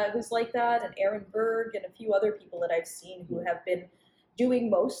 who's like that, and Aaron Berg, and a few other people that I've seen who have been doing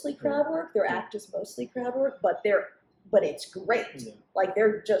mostly crowd work. Their act is mostly crowd work, but it's great. Yeah. Like,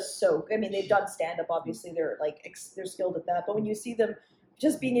 they're just so, I mean, they've done stand-up, obviously, they're, like, they're skilled at that, but when you see them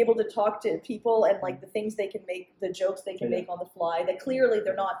just being able to talk to people and, like, the things they can make, the jokes they can make on the fly, that clearly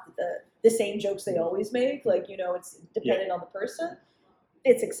they're not the same jokes they always make, like, you know, it's dependent on the person.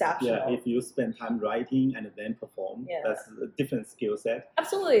 It's exceptional. Yeah, if you spend time writing and then perform, that's a different skill set.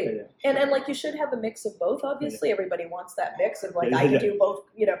 Absolutely. And like, you should have a mix of both, obviously. Everybody wants that mix of, like, I can do both,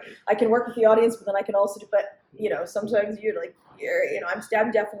 you know, I can work with the audience, but then I can also do, but, you know, sometimes you're like, you know,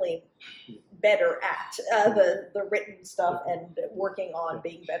 I'm definitely better at the written stuff and working on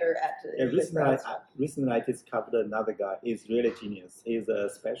being better at recently I discovered another guy. He's really genius. He's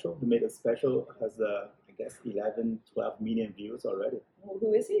a special. He made a special, has I guess 11, 12 million views already. Well,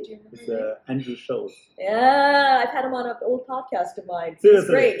 who is he? Do you remember? It's Andrew Schultz. Yeah, I've had him on an old podcast of mine. Seriously? He's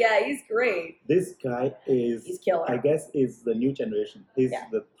great. Yeah, he's great. This guy he's killer. I guess is the new generation. He's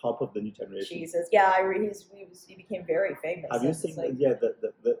the top of the new generation. Jesus. Yeah, he became very famous. Have you seen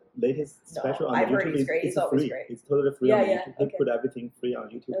the latest special on I've YouTube? heard he's great. He's always free. great. It's totally free on YouTube. He Okay. put everything free on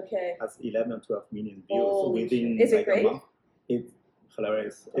YouTube. Okay. Has 11 or 12 million views Holy within shit. Is it like great? a month. It's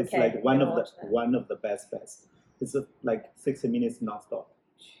hilarious. Okay, It's like one I'm of the best. It's like 60 minutes nonstop.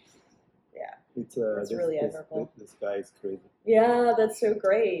 Yeah. It's That's really admirable. This guy is crazy. Yeah, that's so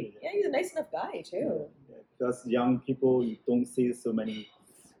great. Yeah, he's a nice enough guy too. Yeah, because young people, you don't see so many,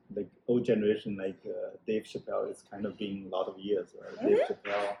 like old generation, like Dave Chappelle is kind of been a lot of years, right? Dave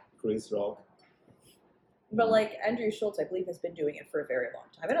Chappelle, Chris Rock. But like Andrew Schultz, I believe, has been doing it for a very long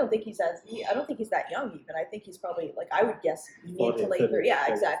time. I don't think he's that young even. I think he's probably, like, I would guess mid to late 30s. Yeah,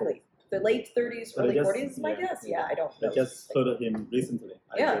 exactly. The late 30s, early 40s is my guess. Yeah, I don't know. I just photoed him recently.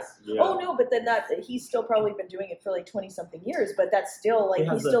 Oh no, but then he's still probably been doing it for like 20 something years. But that's still like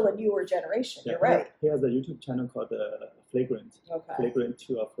he's still a newer generation. You're right. He has a YouTube channel called Flagrant. Okay. Flagrant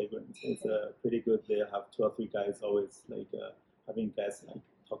 2 or Flagrant. It's pretty good. They have 2 or 3 guys always like having guests like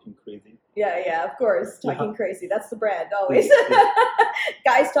talking crazy. Yeah, of course, talking crazy. That's the brand always.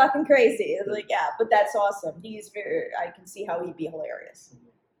 Guys talking crazy. It's like, yeah, but that's awesome. He's very. I can see how he'd be hilarious.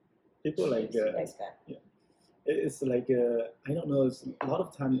 People like nice guy. Yeah, it's like I don't know. It's a lot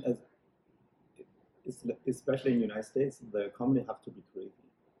of time it's especially in the United States, the comedy have to be crazy.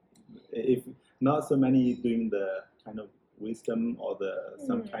 If not so many doing the kind of wisdom or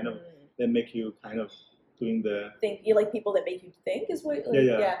some kind of that make you kind of doing the think. You like people that make you think is what. Like,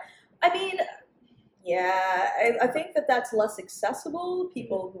 yeah. I mean. Yeah, I think that's less accessible.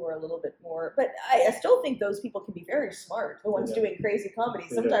 People who are a little bit more, but I still think those people can be very smart. The ones doing crazy comedy,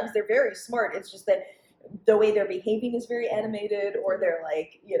 sometimes they're very smart. It's just that the way they're behaving is very animated, or they're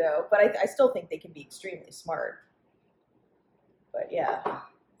like, you know. But I still think they can be extremely smart. But yeah.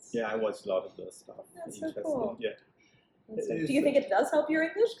 Yeah, I watched a lot of those stuff. That's so cool. Yeah. Do you think it does help your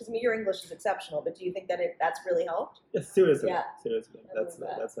English? Because your English is exceptional, but do you think that that's really helped? Yeah, seriously. Yeah. Seriously,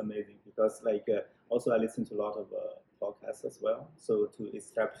 that's amazing because like also I listen to a lot of podcasts as well. So to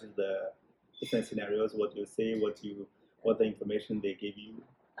establish the different scenarios, what you say, what the information they give you.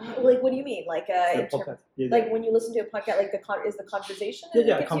 Like, what do you mean? Like podcast. Like when you listen to a podcast, like is the conversation?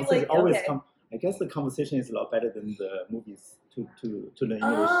 Conversation always come. I guess the conversation is a lot better than the movies to learn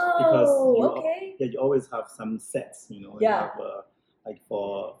English because you always have some sets, you know. Yeah. You have, like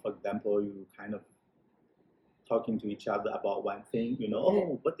for example, you kind of talking to each other about one thing, you know.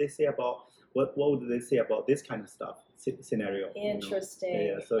 Oh, what they say about what would they say about this kind of stuff scenario? Interesting. You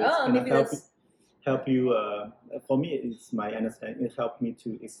know? Yeah. So it's gonna help you. For me, it's my understanding. It helped me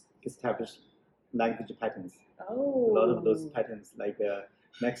to establish language patterns. Oh. A lot of those patterns, like.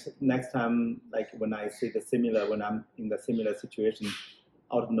 Next time, like when I'm in the similar situation,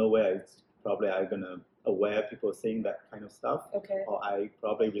 out of nowhere, it's probably I'm gonna aware people saying that kind of stuff, or I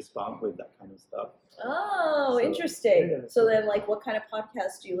probably respond with that kind of stuff. Oh, so, interesting. Yeah, so then, like, what kind of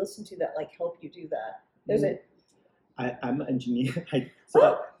podcasts do you listen to that like help you do that? There's I'm an engineer. I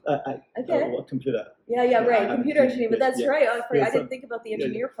work computer. Yeah, right. Computer engineer, but that's right. I didn't think about the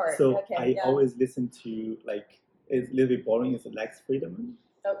engineer part. So I always listen to like. It's a little bit boring. It's Lex Friedman.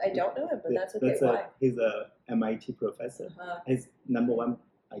 Oh, I don't know him, but that's okay. Why? He's a MIT professor. His number one,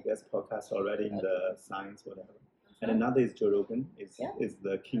 I guess, podcast already in the science, whatever. And another is Joe Rogan. Is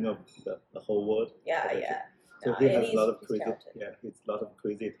the king of the whole world. Yeah. So he has a lot of crazy. It's a lot of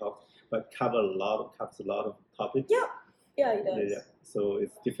crazy talk, but covers a lot of topics. Yeah, he does. Yeah. So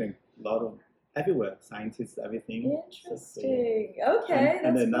it's different. A lot of everywhere, scientists, everything. Interesting. Okay,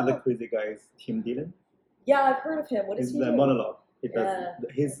 and that's another cool. crazy guy is Tim Dillon. Yeah, I've heard of him. What does He's he the do? monologue. He does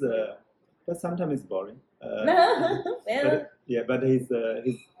Yeah. but sometimes it's boring. Yeah. But he's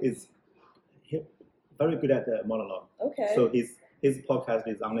very good at the monologue. Okay. So his podcast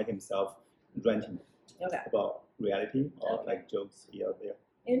is only himself ranting about reality or like jokes here or there.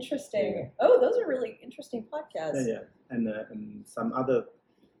 Interesting. Yeah. Oh, those are really interesting podcasts. Yeah. And some other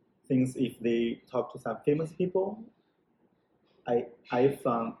things, if they talk to some famous people, I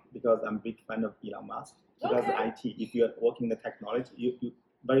found, because I'm a big fan of Elon Musk, because IT, if you're working the technology, you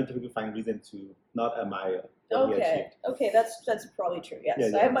very difficult to find reason to not admire what he achieved. Okay, that's probably true. Yes,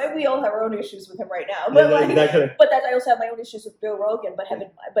 Yeah. we all have our own issues with him right now, but exactly. But I also have my own issues with Bill Rogan,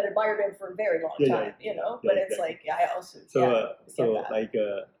 but admired him for a very long time. You know, but it's like I also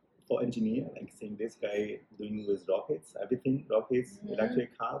for engineer, like seeing this guy doing with rockets, everything,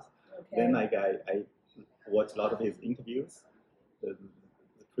 electric cars. Then I watch a lot of his interviews. The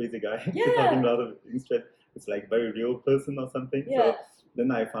crazy guy talking a lot of interest. It's like very real person or something. Yeah. So then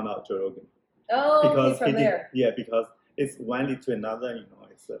I found out Joe Rogan. Oh, because from there. Yeah, because it's one lead to another. You know,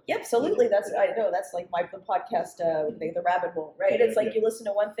 it's. Absolutely. I know that's like the podcast, the rabbit hole, right? It's like you listen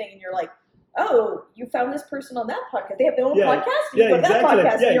to one thing and you're like, oh, you found this person on that podcast. They have their own podcast. You go to that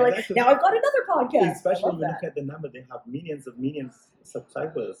podcast, and you're like, now I've got another podcast. Especially when you look at the number, they have millions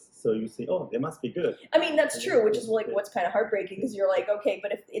subscribers. So you say, oh, they must be good. I mean, that's true, which is like what's kind of heartbreaking, because you're like, okay,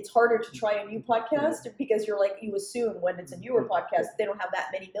 but if it's harder to try a new podcast because you're like, you assume when it's a newer podcast, they don't have that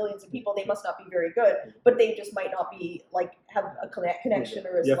many millions of people, they must not be very good, but they just might not be like have a connection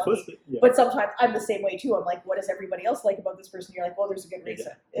or as lucky. But sometimes I'm the same way too. I'm like, what does everybody else like about this person? You're like, well, there's a good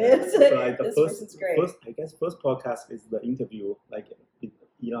reason. This person's great. First podcast is the interview, like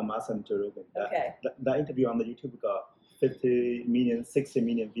Elon Musk and Joe Rogan. That interview on the YouTube got 50 million, 60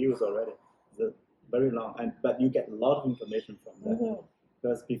 million views already. It's very long, but you get a lot of information from that. Mm-hmm.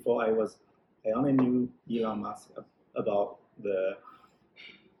 Because before I only knew Elon Musk about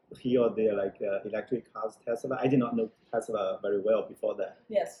he or there electric cars, Tesla. I did not know Tesla very well before that.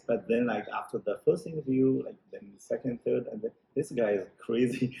 Yes. But then after the first interview, then second, third, and this guy is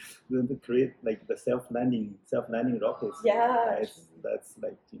crazy. They create the self-landing rockets. Yeah. That's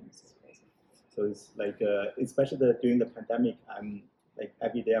genius. So it's especially during the pandemic, I'm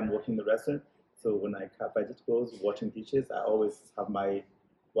every day I'm working in the restaurant. So when I cut vegetables, watching dishes, I always have my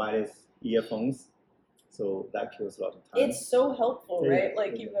wireless earphones. So that kills a lot of time. It's so helpful, right?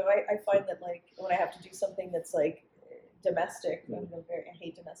 I find that when I have to do something that's domestic, I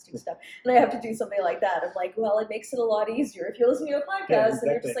hate domestic stuff, and I have to do something like that, I'm like, well, it makes it a lot easier if you're listening to a podcast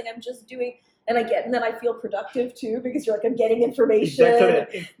and you're just like, I'm just doing. And then I feel productive too, because you're like, I'm getting information.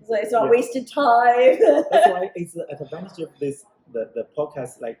 Exactly. It's not wasted time. That's why it's an advantage of this, the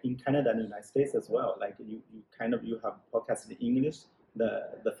podcast, in Canada and the United States as well. You have podcasts in English,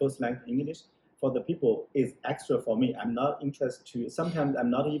 the first language English. For the people is extra for me. I'm not interested to. Sometimes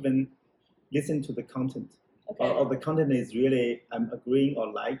I'm not even listening to the content, or the content is really I'm agreeing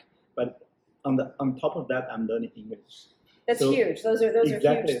or but on top of that I'm learning English. That's huge. Those are huge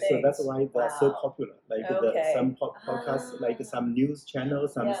things. So that's why they're so popular. Some podcasts, some news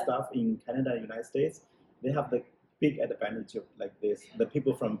channels, some stuff in Canada, United States, they have the big advantage of this. The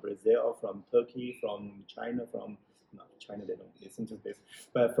people from Brazil, from Turkey, from China, not China, they don't listen to this,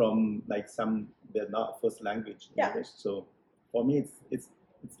 but from they're not first language English. So for me, it's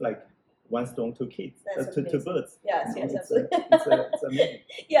like one stone, two kids, two birds. Yes, absolutely. It's amazing.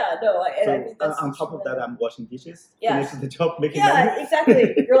 Yeah, no, I think that's on top of that, I'm washing dishes, finishing the job, making money. Yeah,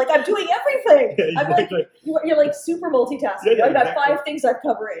 exactly. You're like, I'm doing everything. Yeah, exactly. You're super multitasking. I've got 5 things I'm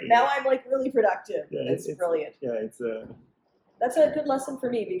covering. Now I'm really productive. Yeah, it's brilliant. Yeah, it's That's a good lesson for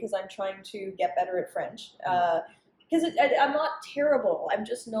me, because I'm trying to get better at French. Because I'm not terrible. I'm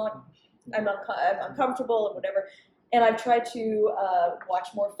just not. I'm uncomfortable and whatever. And I've tried to watch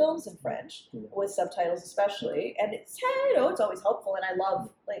more films in French with subtitles, especially. And it's always helpful. And I love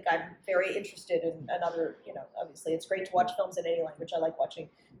I'm very interested in another. Obviously, it's great to watch films in any language. I like watching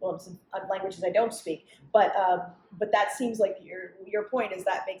films in languages I don't speak. But that seems like your point is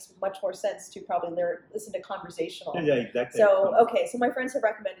that makes much more sense to probably listen to conversational. Yeah, exactly. So so my friends have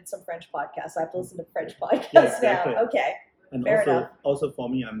recommended some French podcasts. I have to listen to French podcasts now. Okay. And fair enough. Also for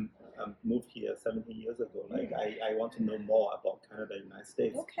me, I moved here 17 years ago. I want to know more about Canada and United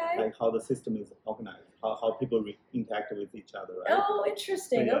States. Okay. How the system is organized, how people interact with each other. Right? Oh,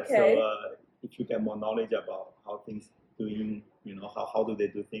 interesting. So, okay. So if you get more knowledge about how things doing, how do they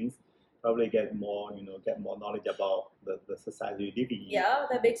do things, probably get more knowledge about the society you live in. Yeah,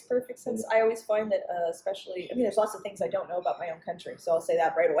 that makes perfect sense. I always find that, especially, I mean, there's lots of things I don't know about my own country, so I'll say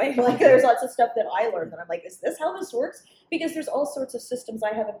that right away. Like, there's lots of stuff that I learned that I'm like, is this how this works? Because there's all sorts of systems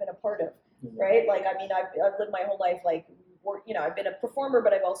I haven't been a part of, right? Like, I mean, I've lived my whole life, like, I've been a performer,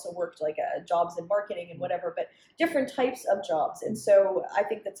 but I've also worked like jobs in marketing and whatever, but different types of jobs. And so I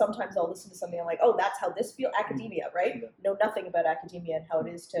think that sometimes I'll listen to something, I'm like, oh, that's how this feels, academia, right? Yeah. Know nothing about academia and how it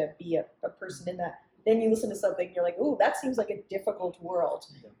is to be a person in that. Then you listen to something and you're like, ooh, that seems like a difficult world.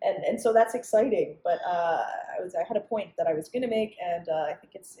 Yeah. And so that's exciting. But I had a point that I was going to make, and I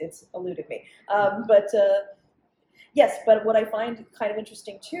think it's eluded me. Yes, but what I find kind of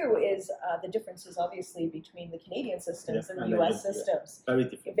interesting too is the differences, obviously, between the Canadian systems and the U.S. systems. Very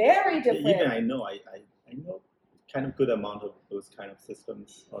different. Very different. Even I know kind of good amount of those kind of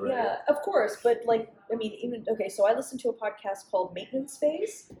systems already. Yeah, of course, but like, I mean, so I listened to a podcast called Maintenance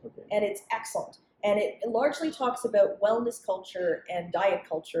Phase, and it's excellent. And it largely talks about wellness culture and diet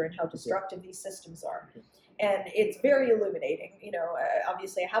culture and how destructive these systems are. And it's very illuminating.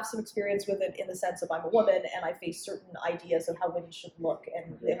 Obviously I have some experience with it in the sense of I'm a woman and I face certain ideas of how women should look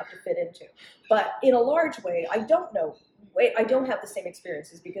and they have to fit into. But in a large way, I don't have the same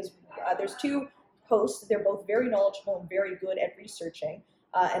experiences because there's two hosts. They're both very knowledgeable and very good at researching,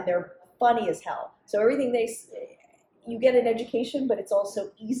 and they're funny as hell. So everything they say, you get an education, but it's also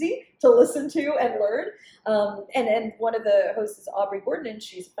easy to listen to and learn. And one of the hosts is Aubrey Gordon, and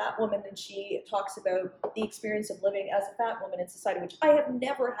she's a fat woman, and she talks about the experience of living as a fat woman in society, which I have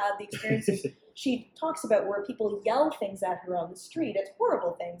never had the experiences she talks about where people yell things at her on the street. It's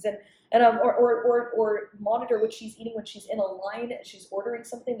horrible things. Or monitor what she's eating when she's in a line, she's ordering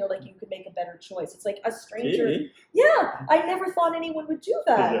something, they're like, you could make a better choice. It's like a stranger. Really? Yeah, I never thought anyone would do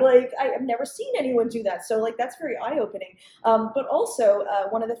that. Yeah. Like, I've never seen anyone do that. So like, that's very eye-opening. But also,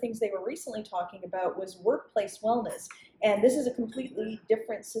 one of the things they were recently talking about was workplace wellness. And this is a completely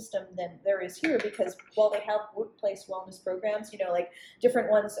different system than there is here, because while they have workplace wellness programs, like different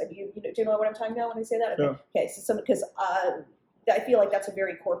ones, do you know what I'm talking about when I say that? Sure. Okay, so because I feel like that's a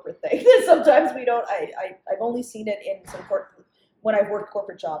very corporate thing. Sometimes we don't. I've only seen it in some when I've worked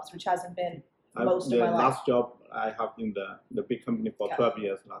corporate jobs, which hasn't been most of my life. The last job I have in the big company for 12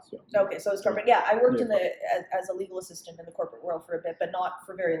 years last job. Okay, so it's corporate. Yeah, I worked as a legal assistant in the corporate world for a bit, but not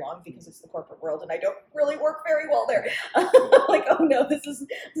for very long because it's the corporate world, and I don't really work very well there. Like, oh no, this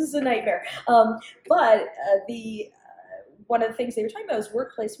is a nightmare. But one of the things they were talking about is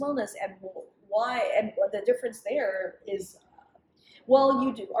workplace wellness, and why, and the difference there is.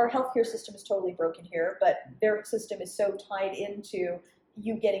 Well, our healthcare system is totally broken here, but their system is so tied into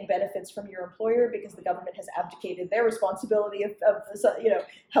you getting benefits from your employer because the government has abdicated their responsibility of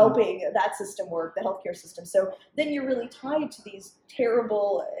helping that system work, the healthcare system. So then you're really tied to these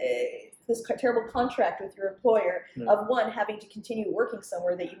this terrible contract with your employer of one, having to continue working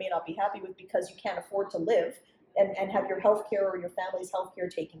somewhere that you may not be happy with because you can't afford to live. And have your healthcare or your family's healthcare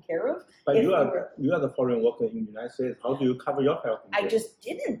taken care of. But you are the foreign worker in the United States. How do you cover your health? I just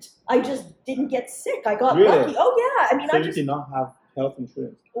didn't get sick. I got Really? lucky. Oh yeah, I mean, so you did not have health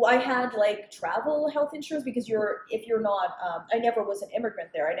insurance? Well, I had like travel health insurance because if you're not, I never was an immigrant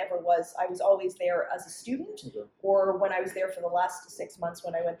there. I was always there as a student, or when I was there for the last 6 months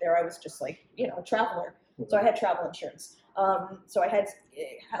when I went there, I was just like, a traveler. So I had travel insurance. So I had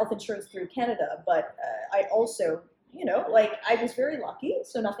health insurance through Canada, but I also, I was very lucky,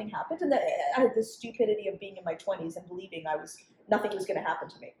 so nothing happened. And I had the stupidity of being in my 20s and believing nothing was going to happen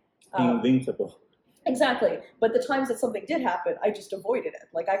to me. Invincible. Exactly. But the times that something did happen, I just avoided it.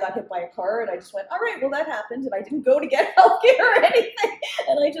 Like I got hit by a car and I just went, all right, well that happened. And I didn't go to get healthcare or anything.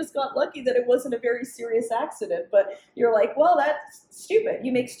 And I just got lucky that it wasn't a very serious accident. But you're like, well, that's stupid.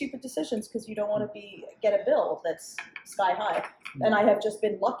 You make stupid decisions because you don't want to get a bill that's sky high. And I have just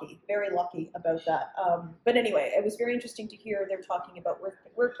been lucky, very lucky about that. But anyway, it was very interesting to hear they're talking about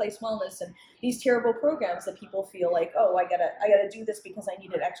workplace wellness and these terrible programs that people feel like, oh, I gotta do this because I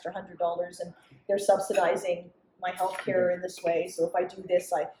need an extra $100 and they're subsidizing my healthcare in this way. So if I do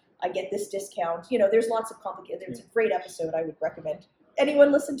this, I get this discount. There's lots of complicated. It's a great episode. I would recommend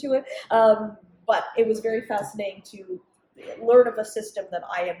anyone listen to it. But it was very fascinating to learn of a system that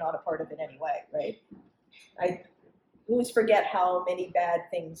I am not a part of in any way. Right? I always forget how many bad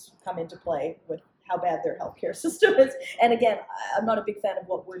things come into play with how bad their healthcare system is. And again, I'm not a big fan of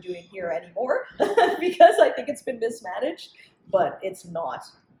what we're doing here anymore because I think it's been mismanaged. But it's not.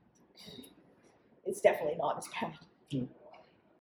 It's definitely not as bad.